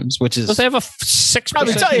Tankathon sims, which is They have a 6%.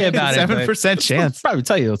 probably tell you about it. 7% chance. Probably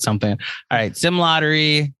tell you something. All right. Sim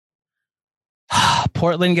lottery.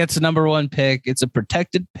 Portland gets the number 1 pick. It's a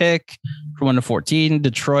protected pick from 1 to 14.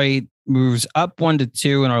 Detroit moves up 1 to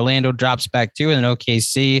 2, and Orlando drops back 2, and then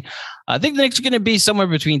OKC. I think the Knicks are going to be somewhere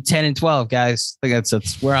between 10 and 12, guys. I think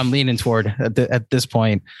that's where I'm leaning toward at this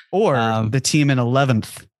point. Or the team in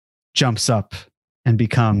 11th jumps up and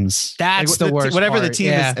becomes that's the worst. Whatever part. the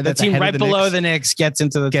team is, the team right below the Knicks gets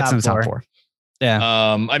into the top 4. Yeah.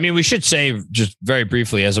 I mean, we should say just very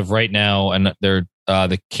briefly, as of right now, and they're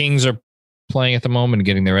the Kings are playing at the moment and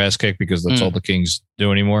getting their ass kicked because that's all the Kings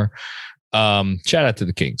do anymore. Shout out to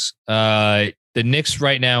the Kings. The Knicks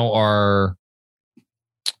right now are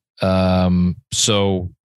so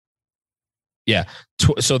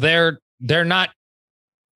they're not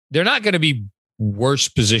going to be worse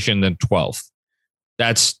positioned than 12th.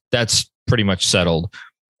 That's pretty much settled.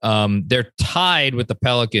 They're tied with the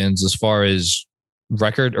Pelicans as far as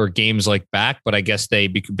record or games like back, but I guess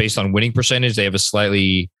based on winning percentage, they have a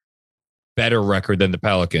slightly better record than the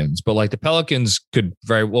Pelicans. But like the Pelicans could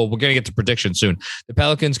we're going to get to prediction soon. The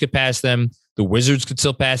Pelicans could pass them. The Wizards could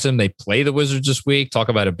still pass them. They play the Wizards this week. Talk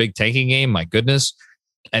about a big tanking game. My goodness.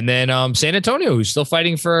 And then San Antonio, who's still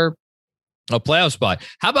fighting for a playoff spot.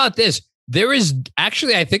 How about this? There is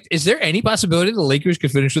actually, I think, is there any possibility the Lakers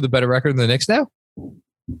could finish with a better record than the Knicks now?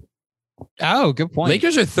 Oh, good point.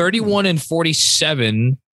 Lakers are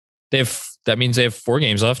 31-47. That means they have 4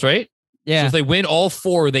 games left, right? Yeah. So if they win all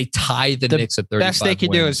 4, they tie the Knicks at 35. Best they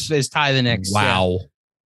can do is tie the Knicks. Wow.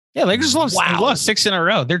 Yeah, Lakers lost 6 in a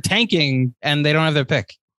row. They're tanking and they don't have their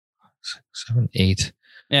pick. 7, 8.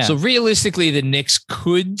 Yeah. So realistically, the Knicks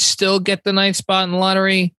could still get the 9th spot in the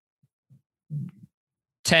lottery.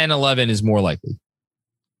 10, 11 is more likely.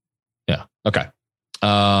 Yeah. Okay.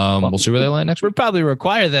 We'll see where they land next week. Would probably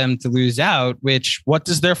require them to lose out, what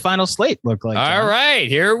does their final slate look like? All right,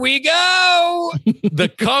 here we go. The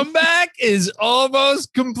comeback is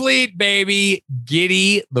almost complete, baby.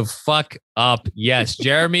 Giddy the fuck up. Yes,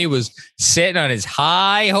 Jeremy was sitting on his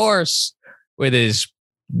high horse with his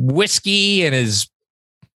whiskey and his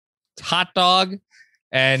hot dog.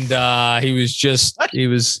 And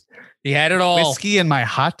he had it all. Whiskey and my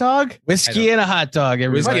hot dog? Whiskey and a hot dog.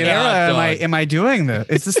 What era am I doing this?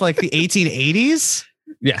 Is this like the 1880s?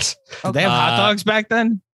 Yes. Did they have hot dogs back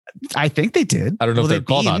then? I think they did. I don't know if they're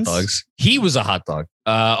called hot dogs. He was a hot dog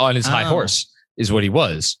on his high horse is what he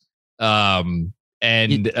was. And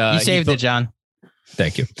you saved it, John.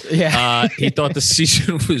 Thank you. Yeah. He thought the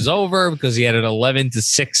season was over because he had an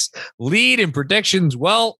 11-6 lead in predictions.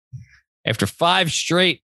 Well, after 5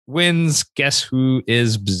 straight wins, guess who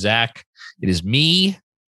is Zach? It is me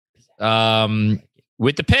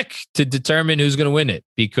with the pick to determine who's going to win it,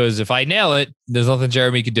 because if I nail it, there's nothing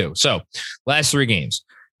Jeremy can do. So last 3 games,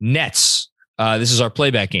 Nets. This is our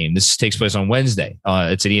playback game. This takes place on Wednesday.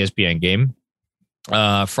 It's an ESPN game.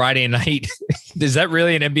 Friday night. Is that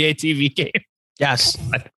really an NBA TV game? Yes.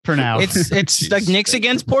 For now. It's like Knicks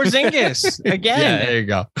against Porzingis again. Yeah, there you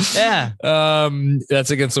go. Yeah. That's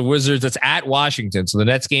against the Wizards. That's at Washington. So the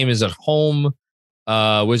Nets game is at home.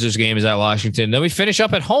 Wizards game is at Washington. Then we finish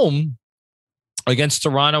up at home against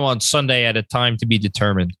Toronto on Sunday at a time to be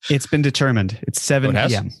determined. It's been determined. It's 7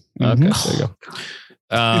 p.m. Okay, there you go.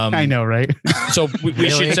 I know, right? So we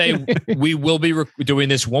should say we will be doing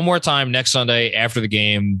this one more time next Sunday after the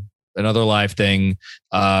game. Another live thing,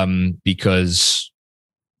 because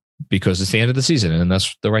it's the end of the season and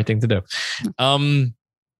that's the right thing to do.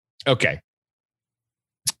 Okay.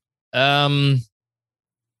 I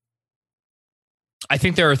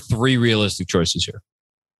think there are 3 realistic choices here.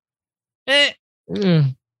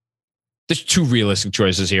 There's 2 realistic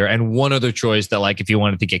choices here, and one other choice that, like, if you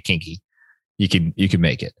wanted to get kinky, you can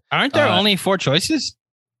make it. Aren't there only 4 choices?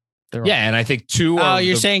 Yeah, and I think 2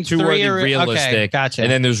 you're saying 2 3 are the realistic. Okay, gotcha. And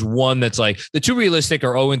then there's one that's like the 2 realistic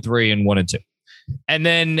are 0-3 and 1-2. And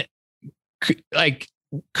then could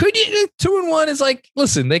you 2-1 is like,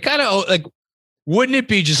 listen, they kind of like, wouldn't it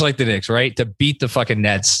be just like the Knicks, right? To beat the fucking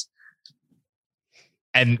Nets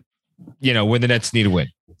and, when the Nets need a win.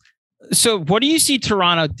 So what do you see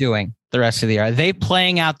Toronto doing the rest of the year? Are they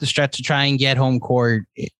playing out the stretch to try and get home court?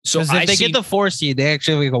 So if they get the 4 seed, they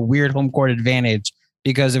actually have a weird home court advantage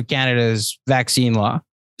because of Canada's vaccine law.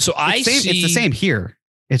 So it's the same here.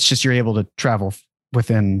 It's just you're able to travel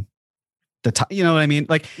within the time. You know what I mean?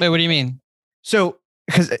 Like, wait, what do you mean? So,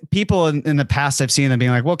 because people in the past, I've seen them being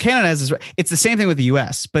like, well, Canada has this. It's the same thing with the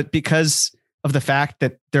US, but because of the fact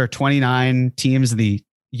that there are 29 teams in the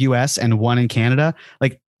US and 1 in Canada,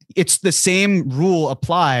 like it's the same rule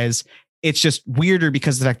applies. It's just weirder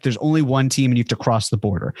because of the fact there's only one team and you have to cross the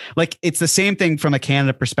border. Like it's the same thing from a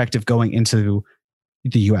Canada perspective going into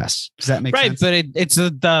the US. Does that make sense? Right, but it's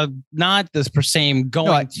the not the same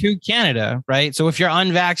going to Canada, right? So if you're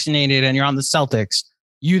unvaccinated and you're on the Celtics,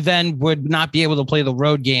 you then would not be able to play the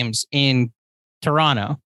road games in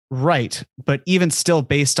Toronto. Right. But even still,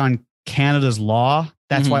 based on Canada's law,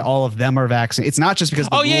 that's why all of them are vaccinated. It's not just because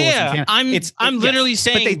the rules in Canada. I'm literally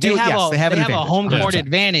saying they do, they have a home court 100%.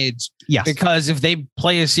 advantage. Yes. Because if they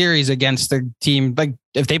play a series against the team, like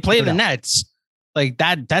if they play the Nets, like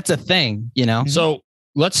that's a thing, you know? So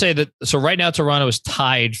let's say that. So right now, Toronto is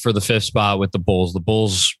tied for the 5th spot with the Bulls. The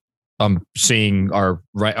Bulls, I'm seeing are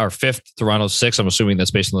 5th, Toronto's 6th. I'm assuming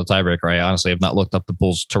that's based on the tiebreaker. I honestly have not looked up the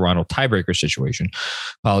Bulls Toronto tiebreaker situation.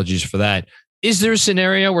 Apologies for that. Is there a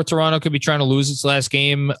scenario where Toronto could be trying to lose its last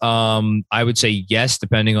game? I would say yes,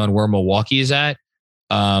 depending on where Milwaukee is at.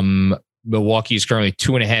 Milwaukee is currently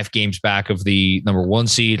 2.5 games back of the number 1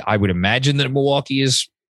 seed. I would imagine that Milwaukee is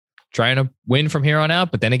trying to win from here on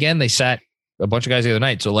out. But then again, they sat a bunch of guys the other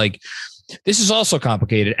night. So like, this is also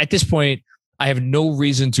complicated. At this point, I have no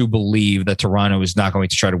reason to believe that Toronto is not going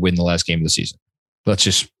to try to win the last game of the season. Let's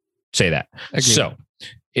just say that. Agreed. So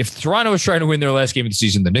if Toronto is trying to win their last game of the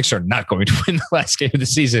season, the Knicks are not going to win the last game of the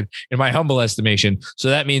season, in my humble estimation. So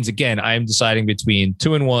that means, again, I am deciding between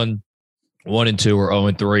 2-1, 1-2, or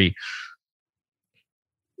 0-3.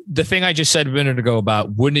 The thing I just said a minute ago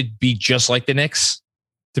about wouldn't it be just like the Knicks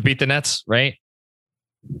to beat the Nets, right?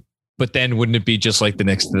 But then wouldn't it be just like the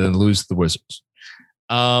Knicks to then lose to the Wizards?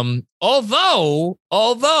 Although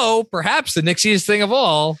perhaps the Knicksiest thing of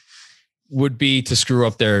all would be to screw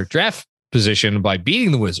up their draft position by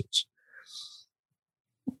beating the Wizards.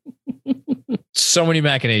 So many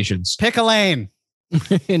machinations. Pick a lane.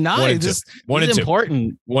 No, this is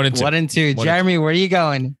important. 1-2. 1-2. Jeremy, where are you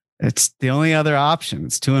going? It's the only other option.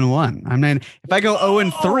 It's 2-1. I mean, if I go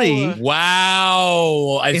 0-3,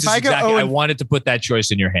 wow. If I go I wanted to put that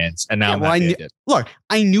choice in your hands, and now I'm happy I did. Look,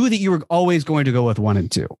 I knew that you were always going to go with 1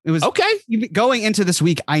 and 2. It was okay. Going into this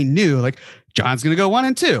week, I knew like John's going to go 1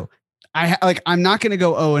 and 2. I'm not going to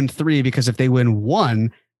go 0-3 because if they win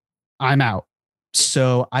 1, I'm out.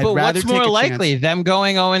 So I'd rather what's more likely, them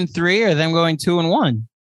going 0-3 or them going 2-1?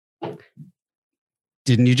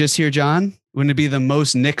 Didn't you just hear John? Wouldn't it be the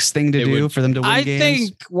most Knicks thing to do for them to win games? I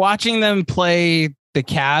think watching them play the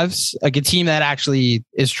Cavs, like a team that actually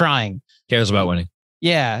is trying, cares about winning.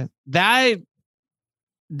 Yeah, that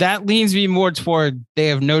leans me more toward they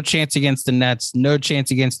have no chance against the Nets, no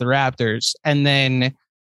chance against the Raptors, and then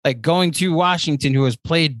like going to Washington, who has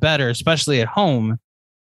played better, especially at home.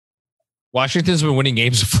 Washington's been winning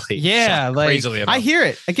games of late. Yeah, like crazily enough. I hear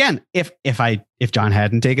it again. If John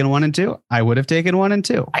hadn't taken 1 and 2, I would have taken 1 and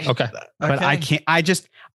 2. Okay, but I can't. I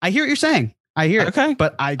hear what you're saying. I hear it. Okay,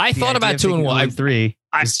 but I thought about 2-1. 3.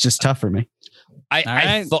 It's just tough for me.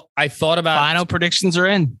 I thought about final predictions are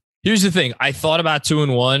in. Here's the thing. I thought about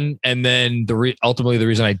 2-1, and then ultimately the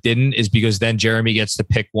reason I didn't is because then Jeremy gets to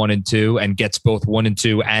pick 1 and 2 and gets both 1 and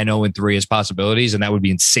 2 and 0-3 as possibilities, and that would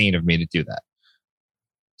be insane of me to do that.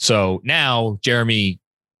 So now Jeremy,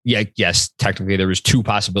 yes, technically there was 2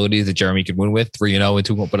 possibilities that Jeremy could win with, 3-0 and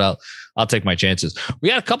 2-1, but I'll take my chances. We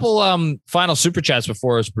got a couple final super chats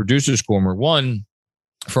before us, Producers Corner. One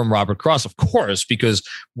from Robert Cross, of course, because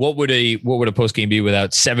what would a post game be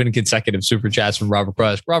without 7 consecutive super chats from Robert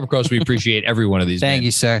Cross? Robert Cross, we appreciate every one of these. Thank you,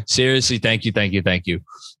 sir. Seriously, thank you.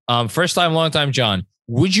 First time, long time, John.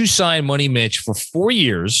 Would you sign Money Mitch for 4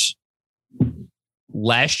 years?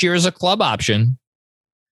 Last year as a club option.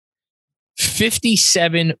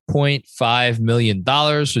 $57.5 million.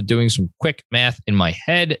 So doing some quick math in my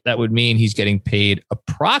head, that would mean he's getting paid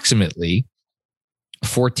approximately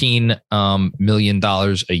 $14 million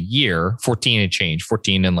a year, 14 and change,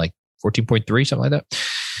 14 and like 14.3, something like that.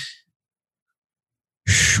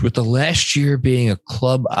 With the last year being a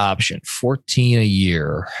club option, 14 a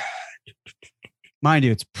year. Mind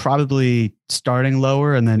you, it's probably starting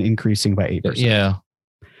lower and then increasing by 8%. Yeah.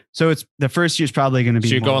 So it's the first year is probably going to be.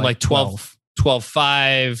 So you're going like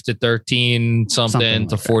 12.5 to 13 something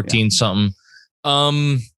to 14 something.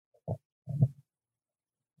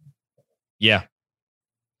 Yeah.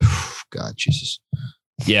 God, Jesus.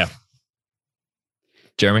 Yeah.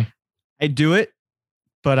 Jeremy? I'd do it,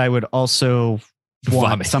 but I would also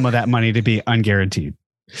want some of that money to be unguaranteed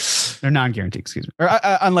or non-guaranteed, excuse me, or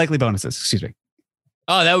unlikely bonuses, excuse me.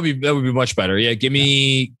 Oh, that would be much better. Yeah, give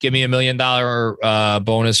me $1 million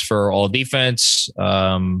bonus for all defense.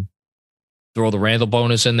 Throw the Randall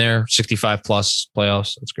bonus in there, 65 plus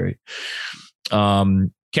playoffs. That's great.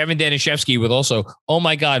 Kevin Danishevsky with also, oh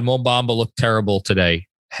my God, Mo Bamba looked terrible today.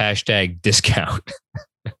 #discount.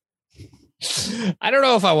 I don't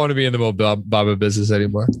know if I want to be in the Mo Bamba business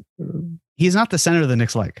anymore. He's not the center of the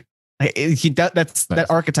Knicks like. That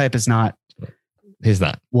archetype is not. He's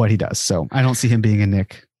not what he does. So I don't see him being a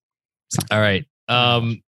Knick. All right.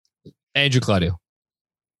 Andrew Claudio.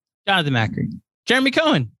 Jonathan Macri. Jeremy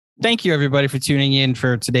Cohen. Thank you, everybody, for tuning in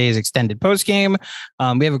for today's extended postgame.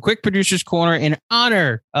 We have a quick producer's corner in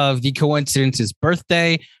honor of the Coincidence's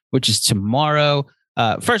birthday, which is tomorrow.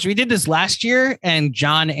 First, we did this last year, and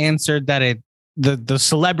John answered that the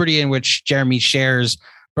celebrity in which Jeremy shares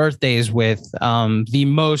birthdays with, the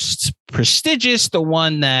most prestigious, the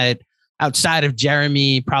one that outside of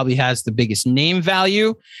Jeremy probably has the biggest name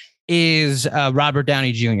value, is Robert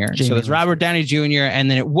Downey Jr. So it's Robert Downey Jr. And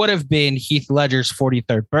then it would have been Heath Ledger's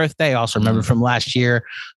 43rd birthday. I also remember from last year.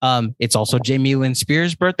 It's also Jamie Lynn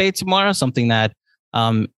Spears' birthday tomorrow, something that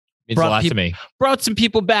means a lot to me. Brought some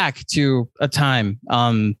people back to a time.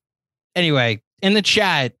 Anyway, in the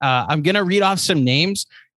chat, I'm going to read off some names.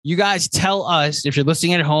 You guys tell us if you're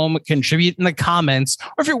listening at home, contribute in the comments,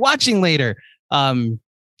 or if you're watching later,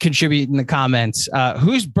 contribute in the comments.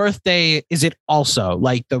 Whose birthday is it also?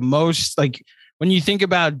 Like the most, like when you think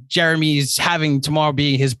about Jeremy's having tomorrow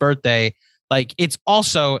being his birthday, like it's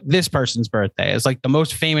also this person's birthday. It's like the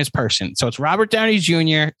most famous person. So it's Robert Downey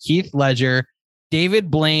Jr., Heath Ledger, David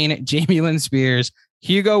Blaine, Jamie Lynn Spears,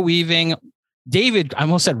 Hugo Weaving, I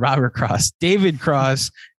almost said Robert Cross, David Cross,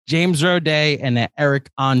 James Roday, and Eric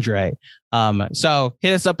Andre. So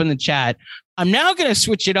hit us up in the chat. I'm now going to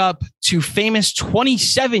switch it up to famous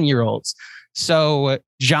 27-year-olds. So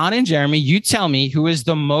John and Jeremy, you tell me who is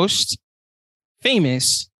the most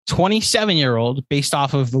famous 27-year-old based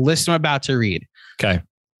off of the list I'm about to read. Okay.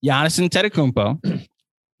 Giannis Antetokounmpo,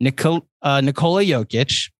 Nikola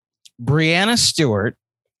Jokic, Brianna Stewart,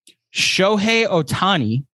 Shohei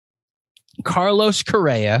Ohtani, Carlos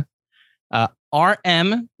Correa,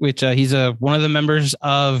 RM, which he's one of the members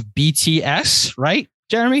of BTS, right,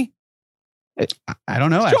 Jeremy? I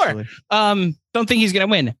don't know. Sure. Actually. Don't think he's going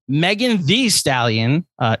to win. Megan Thee Stallion,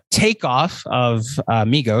 Takeoff of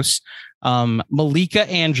Migos, Malika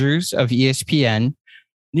Andrews of ESPN,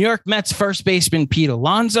 New York Mets first baseman Pete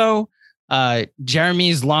Alonso,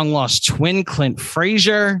 Jeremy's long lost twin Clint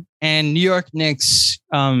Frazier, and New York Knicks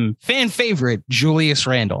fan favorite Julius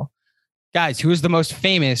Randle. Guys, who is the most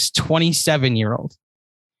famous 27-year-old?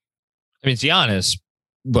 I mean, it's Giannis,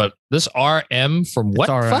 but this RM from what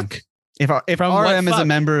fuck? If RM is a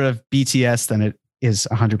member of BTS, then it is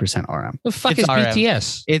 100% RM. The fuck is RM.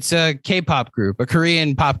 BTS? It's a K-pop group, a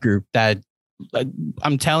Korean pop group that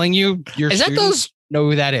I'm telling you, your students know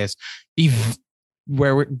who that is.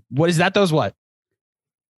 What is that? Those what?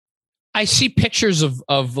 I see pictures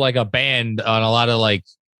of like a band on a lot of like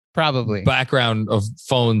probably background of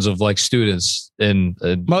phones of like students in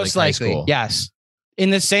most like likely high school. Yes. In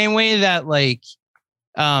the same way that like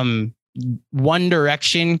One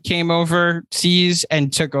Direction came overseas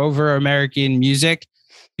and took over American music,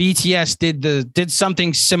 BTS did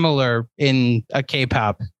something similar in a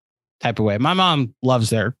K-pop type of way. My mom loves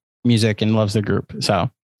their music and loves the group. So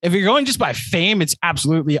if you're going just by fame, it's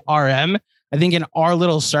absolutely RM. I think in our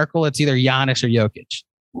little circle, it's either Giannis or Jokic.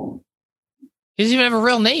 He doesn't even have a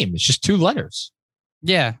real name. It's just two letters.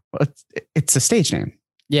 Yeah. Well, it's a stage name.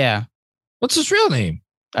 Yeah. What's his real name?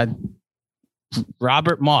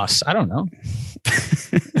 Robert Moss. I don't know.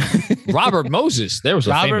 Robert Moses. There was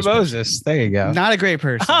a Robert Moses. Person. There you go. Not a great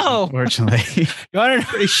person. Oh, unfortunately. You want to know?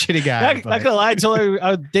 Pretty shitty guy. Not gonna lie,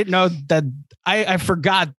 I didn't know that. I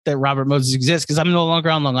forgot that Robert Moses exists because I'm no longer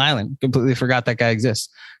on Long Island. Completely forgot that guy exists.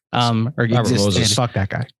 Or Robert Moses. Fuck that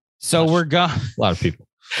guy. So we're going. A lot of people.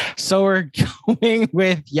 So we're going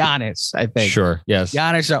with Giannis, I think. Sure. Yes.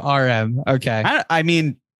 Giannis or RM. Okay. I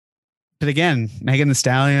mean, but again, Megan Thee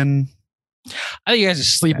Stallion. I think you guys are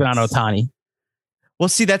sleeping on Ohtani. Well,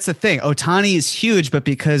 see, that's the thing. Ohtani is huge, but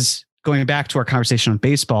because going back to our conversation on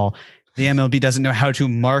baseball, the MLB doesn't know how to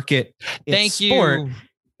market its sport.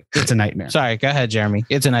 It's a nightmare. Sorry, go ahead, Jeremy.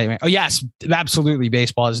 It's a nightmare. Oh, yes, absolutely.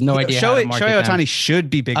 Baseball has no idea how to market Shohei Ohtani should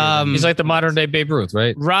be bigger. He's like the modern day Babe Ruth,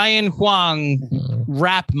 right? Ryan Huang,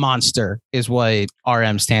 rap monster is what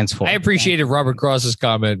RM stands for. I appreciated Robert Cross's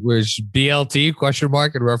comment, which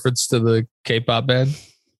BLT ? In reference to the K-pop band.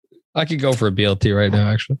 I could go for a BLT right now,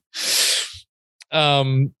 actually.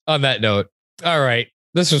 On that note, all right,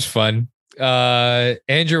 this was fun.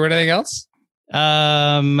 Andrew, anything else?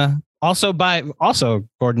 Also,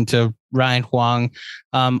 according to Ryan Huang,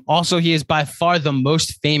 also he is by far the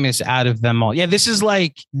most famous out of them all. Yeah, this is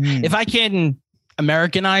like if I can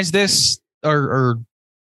Americanize this or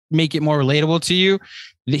make it more relatable to you.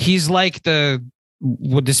 He's like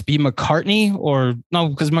would this be McCartney or no?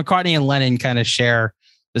 Because McCartney and Lennon kind of share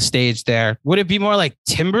the stage there. Would it be more like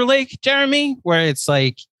Timberlake, Jeremy, where it's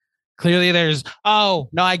like clearly there's, oh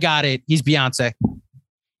no, I got it. He's Beyonce.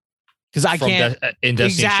 Because I can't in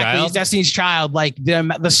Destiny's exactly Child? he's Destiny's Child. Like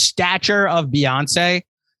the stature of Beyonce,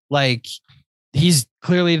 like he's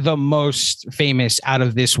clearly the most famous out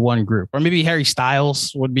of this one group. Or maybe Harry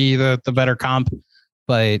Styles would be the better comp.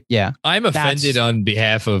 But yeah, I'm offended on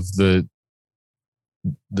behalf of the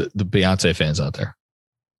Beyonce fans out there.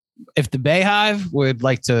 If the Bayhive would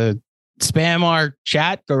like to spam our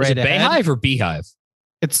chat, go right ahead. Bayhive or Beehive?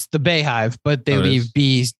 It's the Bayhive, but they leave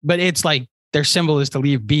bees. But it's like their symbol is to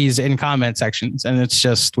leave bees in comment sections. And it's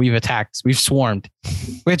just, we've swarmed,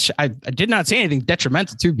 which I did not say anything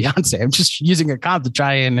detrimental to Beyonce. I'm just using a comp to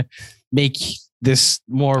try and make this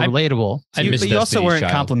more relatable. But you also weren't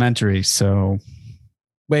complimentary. So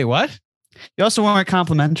wait, what? You also weren't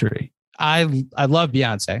complimentary. I love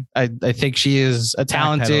Beyonce. I think she is a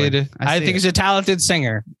talented. I think she's a talented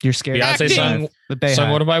singer. You're scared. Beyonce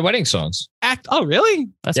sung one of my wedding songs. Oh, really?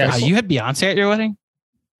 That's cool. You had Beyonce at your wedding?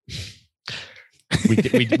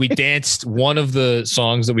 We danced. One of the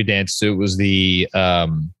songs that we danced to was the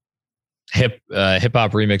hip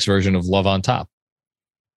hop remix version of Love on Top.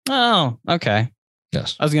 Oh, okay.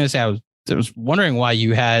 Yes. I was gonna say I was wondering why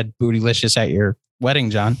you had Bootylicious at your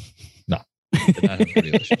wedding, John. Did not have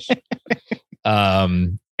Bootylicious.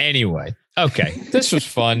 Anyway, okay, this was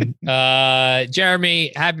fun.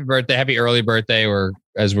 Jeremy, happy birthday, happy early birthday, or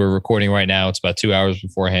as we're recording right now, it's about 2 hours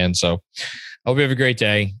beforehand. So I hope you have a great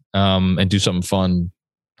day, and do something fun,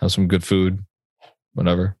 have some good food,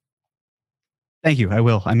 whatever. Thank you. I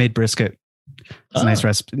will. I made brisket. It's a nice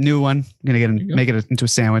recipe. New one. I'm gonna make it into a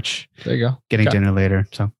sandwich. There you go. Getting dinner later.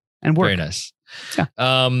 So and work. Very nice. Yeah.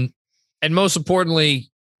 And most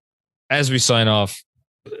importantly, as we sign off,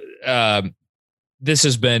 this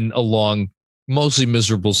has been a long, mostly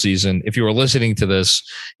miserable season. If you are listening to this,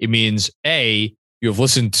 it means A, you have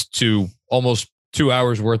listened to almost 2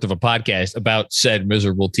 hours worth of a podcast about said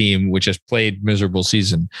miserable team, which has played miserable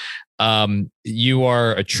season. You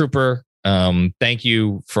are a trooper. Thank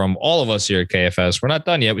you from all of us here at KFS. We're not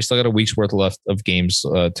done yet. We still got a week's worth left of games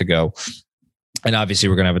to go. And obviously,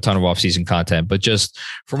 we're going to have a ton of off-season content. But just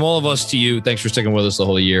from all of us to you, thanks for sticking with us the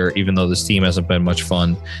whole year, even though this team hasn't been much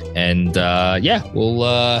fun. And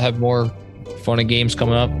we'll have more fun and games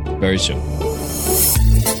coming up very soon.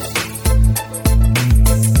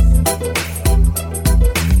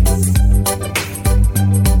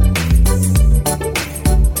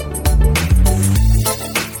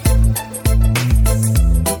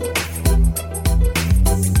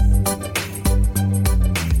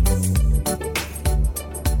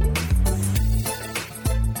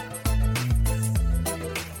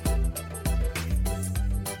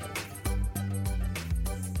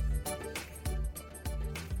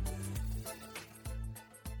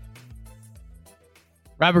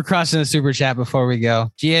 Robert Cross in the super chat before we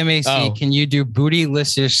go. GMAC, Can you do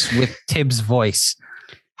Bootylicious with Tibbs' voice?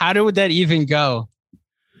 How would that even go?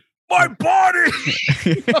 My body.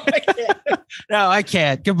 No, I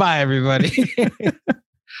can't. Goodbye, everybody.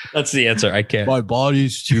 That's the answer. I can't. My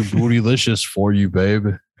body's too bootylicious for you, babe.